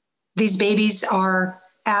 Okay. These babies are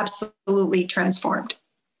absolutely transformed.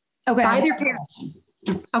 Okay. By their parents.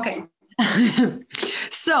 Okay.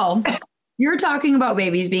 So you're talking about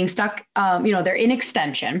babies being stuck, they're in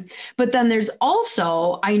extension, but then there's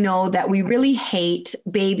also, I know that we really hate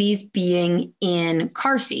babies being in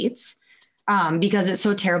car seats because it's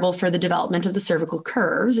so terrible for the development of the cervical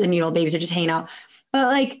curves and, babies are just hanging out.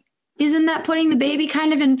 But isn't that putting the baby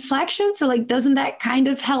kind of in flexion? So doesn't that kind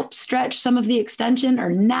of help stretch some of the extension,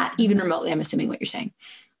 or not even remotely? I'm assuming what you're saying.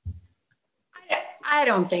 I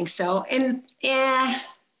don't think so. And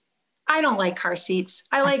I don't like car seats.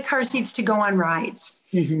 I like car seats to go on rides.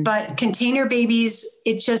 But container babies,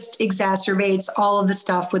 it just exacerbates all of the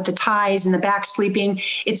stuff with the ties and the back sleeping.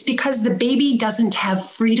 It's because the baby doesn't have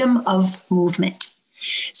freedom of movement.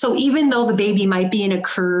 So even though the baby might be in a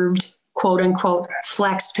curved, quote unquote,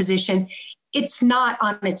 flexed position, it's not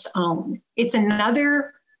on its own. It's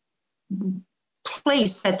another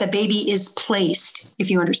place that the baby is placed, if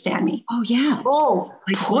you understand me. Oh, yeah. Oh,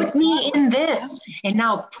 put me in this. And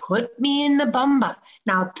now put me in the bumba.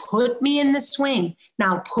 Now put me in the swing.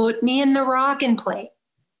 Now put me in the rock and play.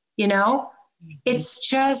 It's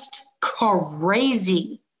just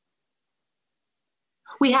crazy.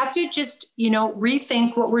 We have to just,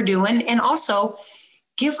 rethink what we're doing, and also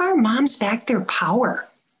give our moms back their power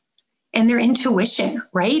and their intuition,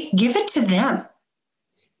 right? Give it to them.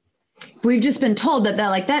 We've just been told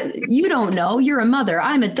that you don't know, you're a mother,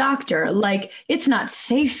 I'm a doctor. It's not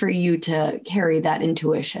safe for you to carry that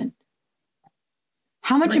intuition.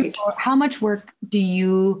 How much work do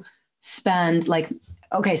you spend?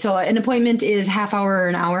 Okay, so an appointment is half hour or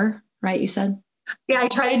an hour, right? You said? Yeah, I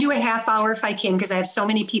try to do a half hour if I can, because I have so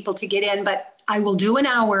many people to get in, but I will do an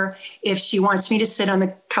hour if she wants me to sit on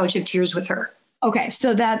the couch of tears with her. Okay.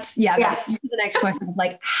 So that's the next question.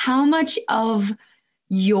 How much of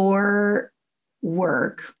your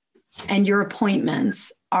work and your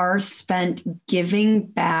appointments are spent giving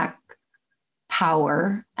back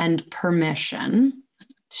power and permission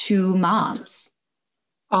to moms?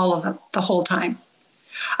 All of them, the whole time.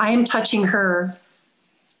 I am touching her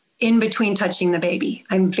in between touching the baby.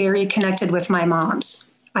 I'm very connected with my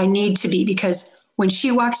moms. I need to be, because when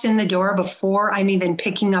she walks in the door, before I'm even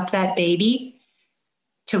picking up that baby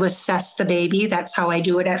to assess the baby, that's how I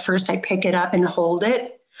do it at first. I pick it up and hold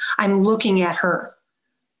it. I'm looking at her.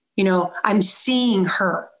 I'm seeing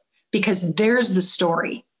her, because there's the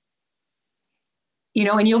story.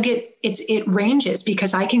 And you'll get, it ranges,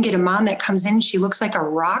 because I can get a mom that comes in, she looks like a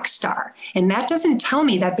rock star. And that doesn't tell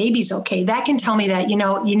me that baby's okay. That can tell me that,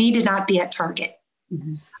 you need to not be at Target.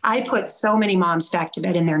 I put so many moms back to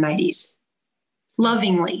bed in their 90s,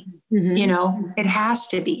 lovingly. It has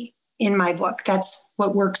to be in my book. That's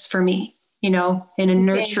what works for me, in a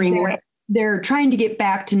nurturing way. They're trying to get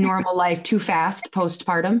back to normal life too fast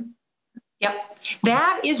postpartum. Yep.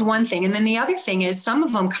 That is one thing. And then the other thing is, some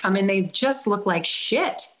of them come and they just look like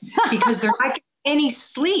shit because they're not getting any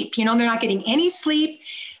sleep. They're not getting any sleep.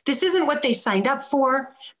 This isn't what they signed up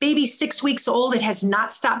for. baby's 6 weeks old. It has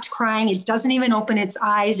not stopped crying. It doesn't even open its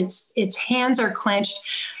eyes. Its hands are clenched.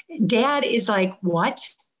 Dad is like,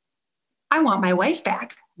 what? I want my wife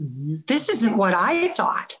back. Mm-hmm. This isn't what I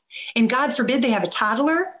thought. And God forbid they have a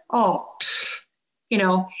toddler. Oh,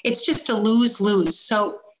 it's just a lose-lose.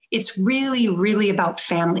 So it's really, really about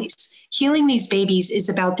families. Healing these babies is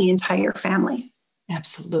about the entire family.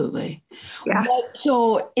 Absolutely. Yeah.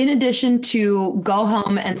 So in addition to go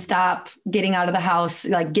home and stop getting out of the house,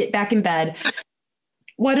 like get back in bed,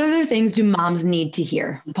 what other things do moms need to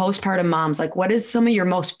hear? Postpartum moms, like what is some of your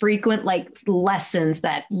most frequent lessons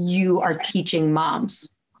that you are teaching moms?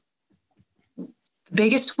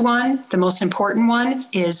 Biggest one, the most important one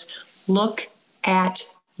is look at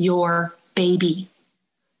your baby.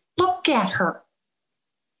 Look at her.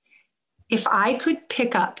 If I could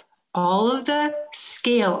pick up all of the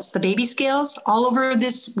scales, the baby scales all over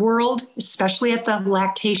this world, especially at the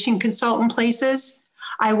lactation consultant places,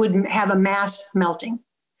 I would have a mass melting.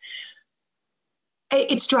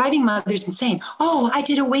 It's driving mothers insane. Oh, I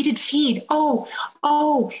did a weighted feed.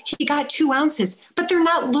 Oh, he got 2 ounces, but they're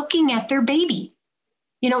not looking at their baby.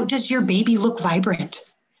 Does your baby look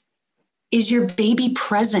vibrant? Is your baby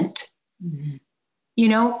present? Mm-hmm.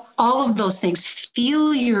 All of those things.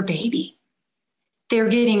 Feel your baby. They're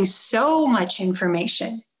getting so much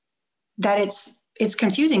information that it's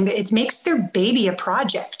confusing. It makes their baby a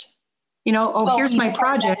project. Here's my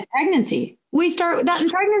project. Pregnancy. We start with that in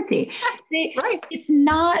pregnancy. Right. It's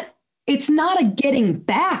not a getting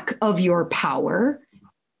back of your power.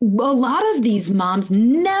 A lot of these moms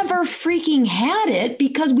never freaking had it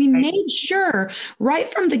because we made sure right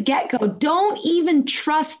from the get-go, don't even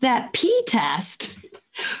trust that P test.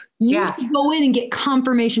 You go in and get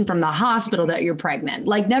confirmation from the hospital that you're pregnant.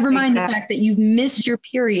 Never mind the fact that you've missed your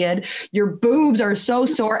period, your boobs are so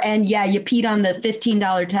sore, and you peed on the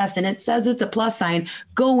 $15 test and it says it's a plus sign.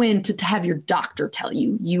 Go in to have your doctor tell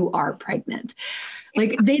you you are pregnant.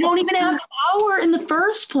 They don't even have power in the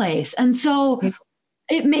first place. And so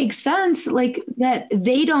it makes sense that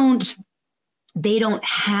they don't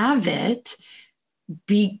have it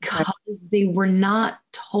because they were not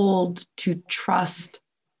told to trust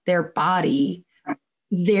their body.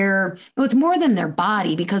 It's more than their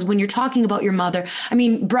body, because when you're talking about your mother,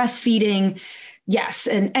 breastfeeding, yes,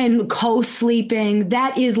 and co-sleeping,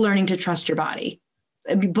 that is learning to trust your body.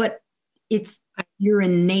 But it's your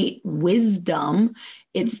innate wisdom.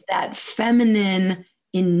 It's that feminine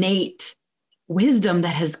innate wisdom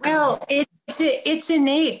that has come. It's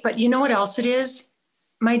innate, but you know what else it is,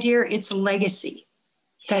 my dear? It's legacy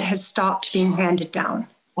that has stopped being handed down.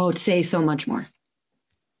 Oh, say so much more.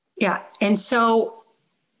 Yeah. And so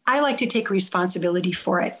I like to take responsibility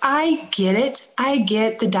for it. I get it. I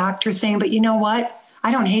get the doctor thing, but you know what?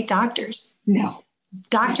 I don't hate doctors. No.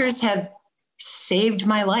 Doctors have saved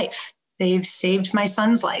my life. They've saved my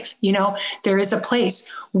son's life. There is a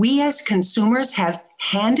place. We as consumers have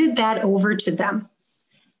handed that over to them.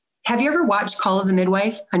 Have you ever watched Call of the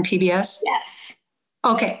Midwife on PBS? Yes.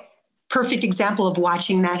 Okay. Perfect example of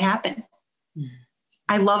watching that happen.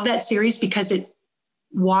 I love that series because it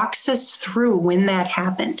walks us through when that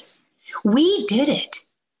happened. We did it.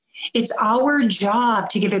 It's our job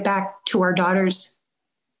to give it back to our daughters,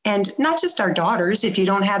 and not just our daughters, if you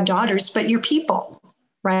don't have daughters, but your people,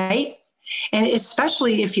 right? And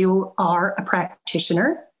especially if you are a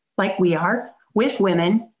practitioner like we are with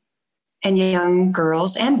women and young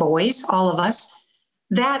girls and boys, all of us,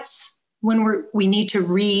 that's when we need to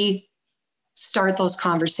restart those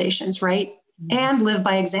conversations, right? Mm-hmm. And live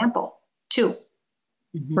by example too.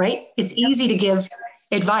 Mm-hmm. Right? It's easy to give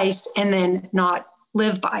advice and then not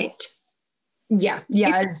live by it. Yeah.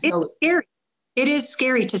 It's scary. It is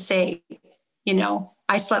scary to say,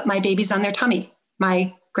 I slept my babies on their tummy.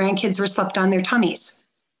 My grandkids were slept on their tummies.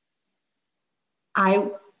 I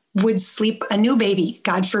would sleep a new baby.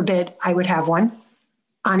 God forbid I would have one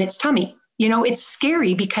on its tummy. It's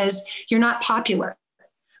scary because you're not popular.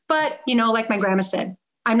 But, like my grandma said,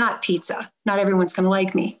 I'm not pizza. Not everyone's going to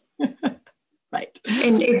like me. Right.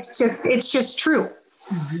 And it's just true.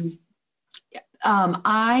 Mm-hmm.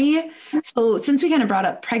 Yeah. So since we kind of brought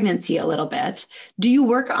up pregnancy a little bit, do you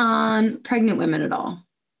work on pregnant women at all?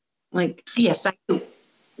 Yes, I do.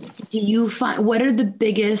 Do you find, what are the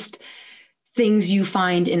biggest things you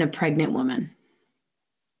find in a pregnant woman?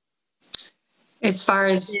 As far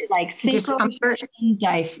as discomfort,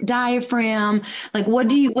 diaphragm,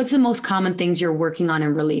 what's the most common things you're working on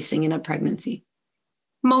and releasing in a pregnancy?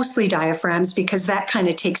 Mostly diaphragms, because that kind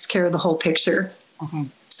of takes care of the whole picture. Mm-hmm.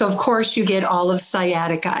 So of course you get all of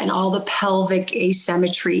sciatica and all the pelvic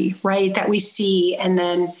asymmetry, right, that we see. And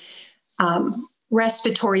then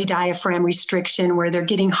respiratory diaphragm restriction where they're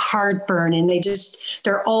getting heartburn and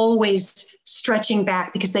they're always stretching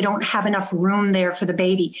back because they don't have enough room there for the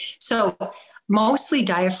baby. So mostly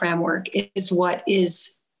diaphragm work is what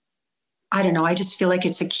is, I don't know, I just feel like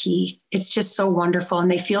it's a key. It's just so wonderful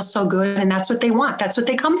and they feel so good and that's what they want. That's what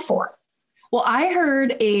they come for. Well, I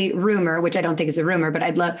heard a rumor, which I don't think is a rumor, but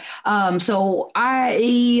I'd love. Let's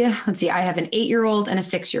see, I have an 8-year-old and a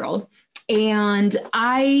 6-year-old. And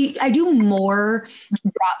I do more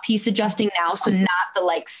drop piece adjusting now. So not the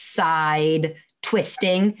like side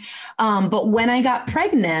twisting. But when I got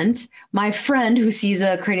pregnant, my friend who sees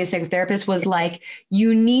a craniosacral therapist was like,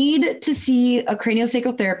 you need to see a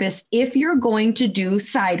craniosacral therapist if you're going to do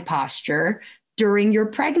side posture during your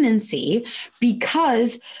pregnancy,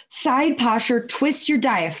 because side posture twists your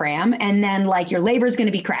diaphragm and then like your labor is going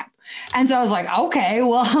to be crap. And so I was like, okay,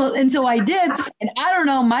 well, and so I did. And I don't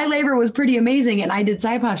know, my labor was pretty amazing and I did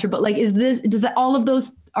side posture, but like, are all of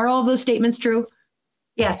those statements true?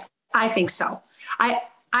 Yes, I think so.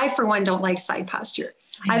 I for one, don't like side posture.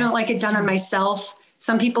 I don't like it done on myself.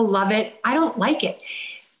 Some people love it. I don't like it.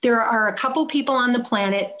 There are a couple people on the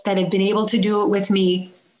planet that have been able to do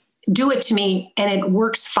it to me and it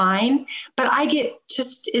works fine, but I get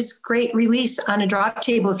just as great release on a drop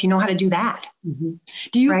table if you know how to do that. Mm-hmm.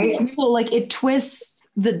 Do you feel like it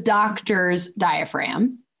twists the doctor's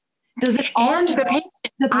diaphragm? Does it? And the patient,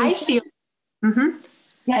 I feel. Mm-hmm.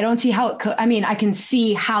 Yeah, I don't see how it could. I mean, I can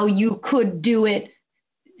see how you could do it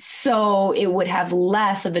so it would have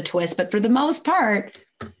less of a twist, but for the most part,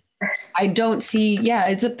 I don't see. Yeah,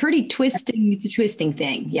 it's a twisting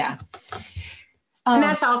thing. Yeah. And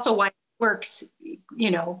that's also why it works.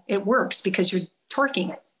 You know, it works because you're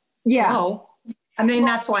torquing it. Yeah. So, I mean,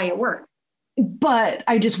 that's why it works. But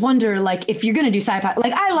I just wonder, like, if you're going to do side pot,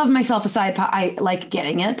 like I love myself a side pot. I like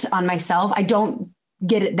getting it on myself. I don't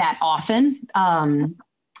get it that often.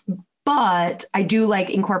 But I do like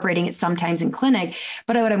incorporating it sometimes in clinic.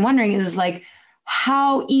 But what I'm wondering is like,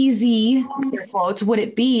 how easy, air quotes, would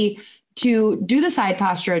it be to do the side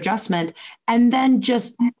posture adjustment and then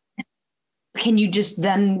can you just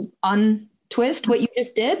then untwist what you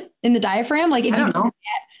just did in the diaphragm? Like if you don't,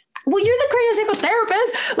 well, you're the craniosacral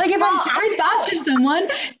therapist. Like if I side posture someone,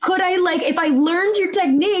 could I if I learned your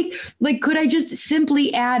technique, like could I just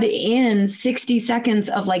simply add in 60 seconds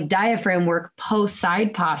of like diaphragm work post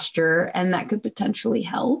side posture and that could potentially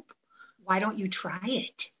help? Why don't you try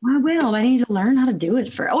it? I will. I need to learn how to do it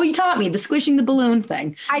first. Oh, you taught me the squishing the balloon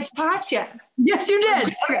thing. I taught you. Yes, you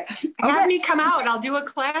did. Okay. Have me come out. I'll do a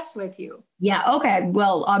class with you. Yeah. Okay.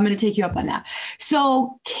 Well, I'm going to take you up on that.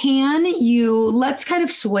 So let's kind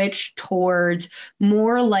of switch towards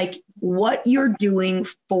more like what you're doing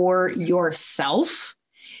for yourself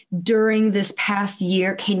during this past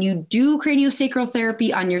year. Can you do craniosacral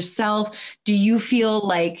therapy on yourself? Do you feel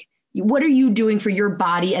like, what are you doing for your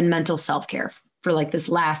body and mental self-care for like this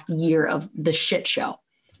last year of the shit show?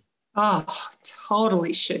 Oh,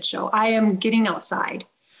 totally shit show. I am getting outside.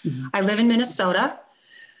 Mm-hmm. I live in Minnesota.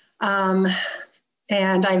 And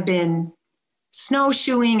I've been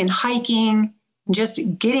snowshoeing and hiking, just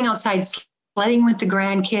getting outside, sledding with the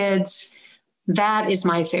grandkids. That is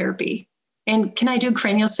my therapy. And can I do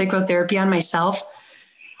craniosacral therapy on myself?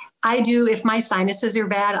 I do. If my sinuses are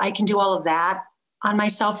bad, I can do all of that on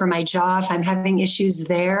myself or my jaw if I'm having issues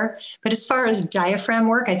there. But as far as diaphragm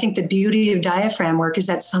work, I think the beauty of diaphragm work is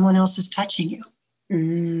that someone else is touching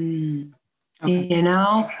you. Okay. You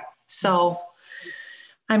know? So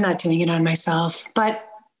I'm not doing it on myself, but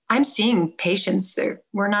I'm seeing patients there.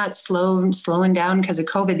 We're not slowing down because of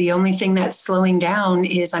COVID. The only thing that's slowing down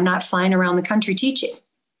is I'm not flying around the country teaching.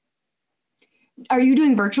 Are you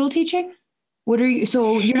doing virtual teaching?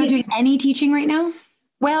 So you're not doing any teaching right now?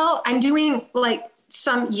 Well, I'm doing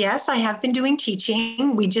yes, I have been doing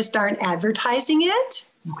teaching. We just aren't advertising it.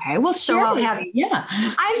 Okay. Well, so I'll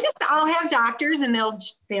have doctors and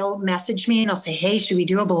they'll message me and they'll say, hey, should we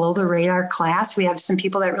do a below the radar class? We have some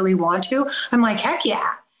people that really want to. I'm like, heck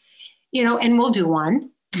yeah. And we'll do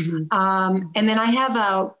one. Mm-hmm. And then I have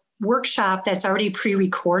a workshop that's already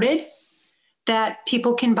pre-recorded that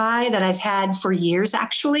people can buy that I've had for years,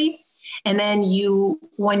 actually. And then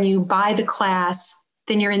when you buy the class,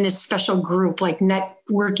 then you're in this special group, like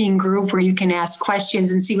networking group where you can ask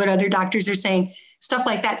questions and see what other doctors are saying, stuff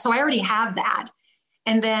like that. So I already have that.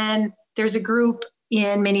 And then there's a group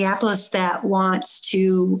in Minneapolis that wants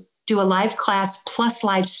to do a live class plus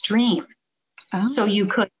live stream. Oh. So you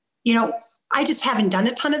could, I just haven't done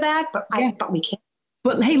a ton of that, but we can.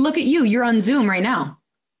 But hey, look at you. You're on Zoom right now.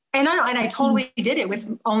 And I totally did it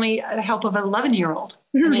with only the help of an 11-year-old.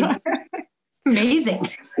 I mean, it's amazing.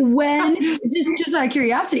 When, just out of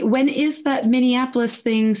curiosity, when is that Minneapolis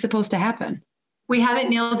thing supposed to happen? We haven't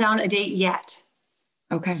nailed down a date yet.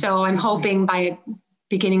 Okay. So I'm hoping by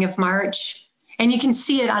beginning of March. And you can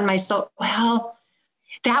see it on my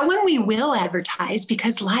that one we will advertise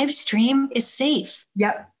because live stream is safe.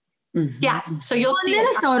 Yep. Mm-hmm. Yeah. So you'll see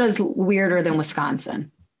Minnesota's weirder than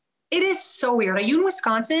Wisconsin. It is so weird. Are you in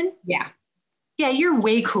Wisconsin? Yeah. Yeah, you're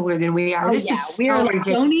way cooler than we are. This is we are like,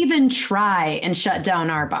 don't even try and shut down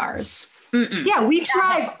our bars. Mm-mm. Yeah, we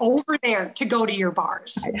drive over there to go to your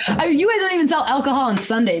bars. I mean, you guys don't even sell alcohol on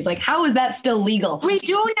Sundays. Like, how is that still legal? We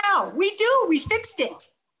do now. We do. We fixed it.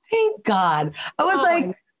 Thank God. I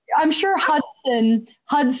was I'm sure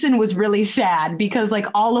Hudson was really sad because like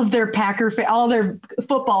all of their all their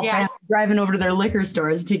football fans driving over to their liquor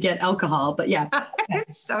stores to get alcohol. But yeah,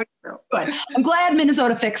 it's so true. Good. I'm glad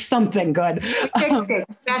Minnesota fixed something good. We fixed it.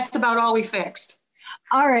 That's about all we fixed.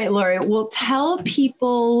 All right, Lori, well, tell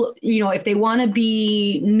people, if they want to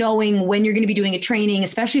be knowing when you're going to be doing a training,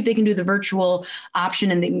 especially if they can do the virtual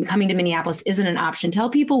option and coming to Minneapolis isn't an option, tell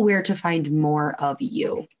people where to find more of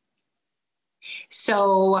you.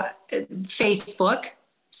 So Facebook,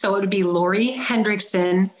 so it would be Lori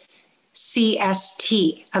Hendrickson,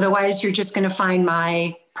 CST. Otherwise, you're just going to find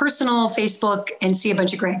my personal Facebook and see a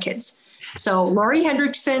bunch of grandkids. So Lori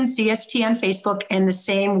Hendrickson, CST on Facebook, and the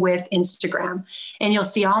same with Instagram. And you'll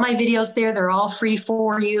see all my videos there. They're all free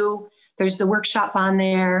for you. There's the workshop on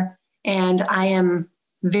there. And I am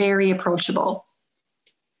very approachable.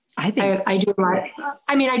 I think I do a lot.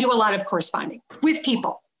 I do a lot of corresponding with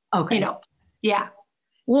people. Okay. Yeah.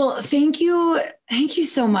 Well, thank you. Thank you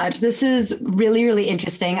so much. This is really, really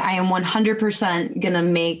interesting. I am 100% going to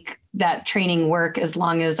make that training work as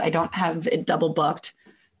long as I don't have it double booked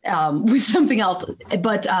with something else.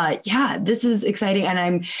 But this is exciting.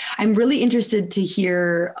 And I'm really interested to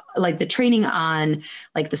hear like the training on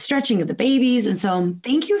like the stretching of the babies. And so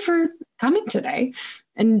thank you for coming today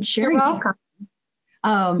and sharing. You're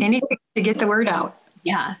welcome. Anything to get the word out.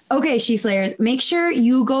 Yeah. Okay, She Slayers, make sure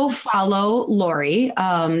you go follow Lori.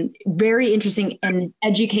 Very interesting and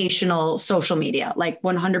educational social media, like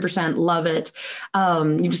 100% love it.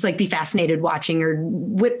 You just like be fascinated watching her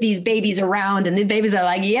whip these babies around and the babies are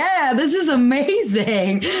like, yeah, this is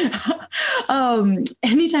amazing.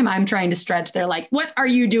 Anytime I'm trying to stretch, they're like, what are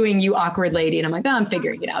you doing, you awkward lady? And I'm like, I'm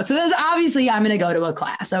figuring it out. So that's obviously I'm going to go to a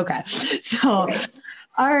class. Okay. So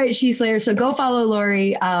all right, She Slayer. So go follow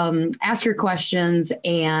Lori, ask her questions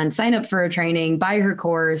and sign up for a training, buy her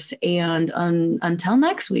course. And until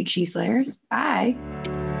next week, She Slayers. Bye.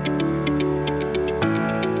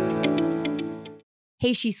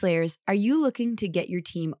 Hey, She Slayers. Are you looking to get your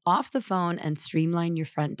team off the phone and streamline your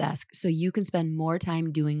front desk so you can spend more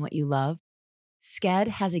time doing what you love? Sked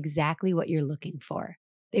has exactly what you're looking for.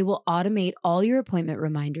 They will automate all your appointment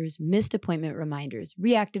reminders, missed appointment reminders,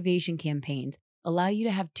 reactivation campaigns, allow you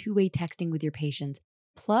to have two-way texting with your patients.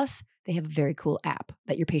 Plus, they have a very cool app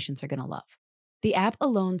that your patients are going to love. The app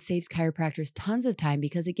alone saves chiropractors tons of time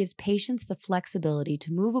because it gives patients the flexibility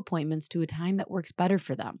to move appointments to a time that works better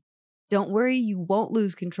for them. Don't worry, you won't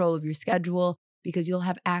lose control of your schedule because you'll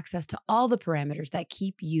have access to all the parameters that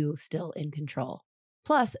keep you still in control.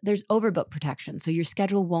 Plus, there's overbook protection, so your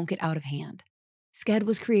schedule won't get out of hand. Sked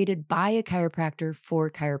was created by a chiropractor for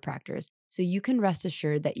chiropractors, so you can rest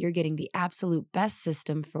assured that you're getting the absolute best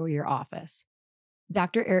system for your office.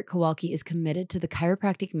 Dr. Eric Kowalski is committed to the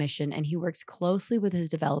chiropractic mission, and he works closely with his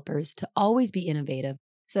developers to always be innovative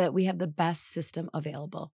so that we have the best system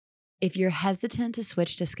available. If you're hesitant to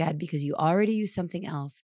switch to Sked because you already use something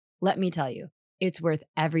else, let me tell you, it's worth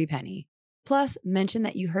every penny. Plus, mention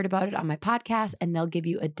that you heard about it on my podcast and they'll give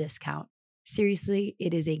you a discount. Seriously,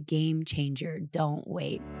 it is a game changer. Don't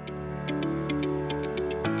wait.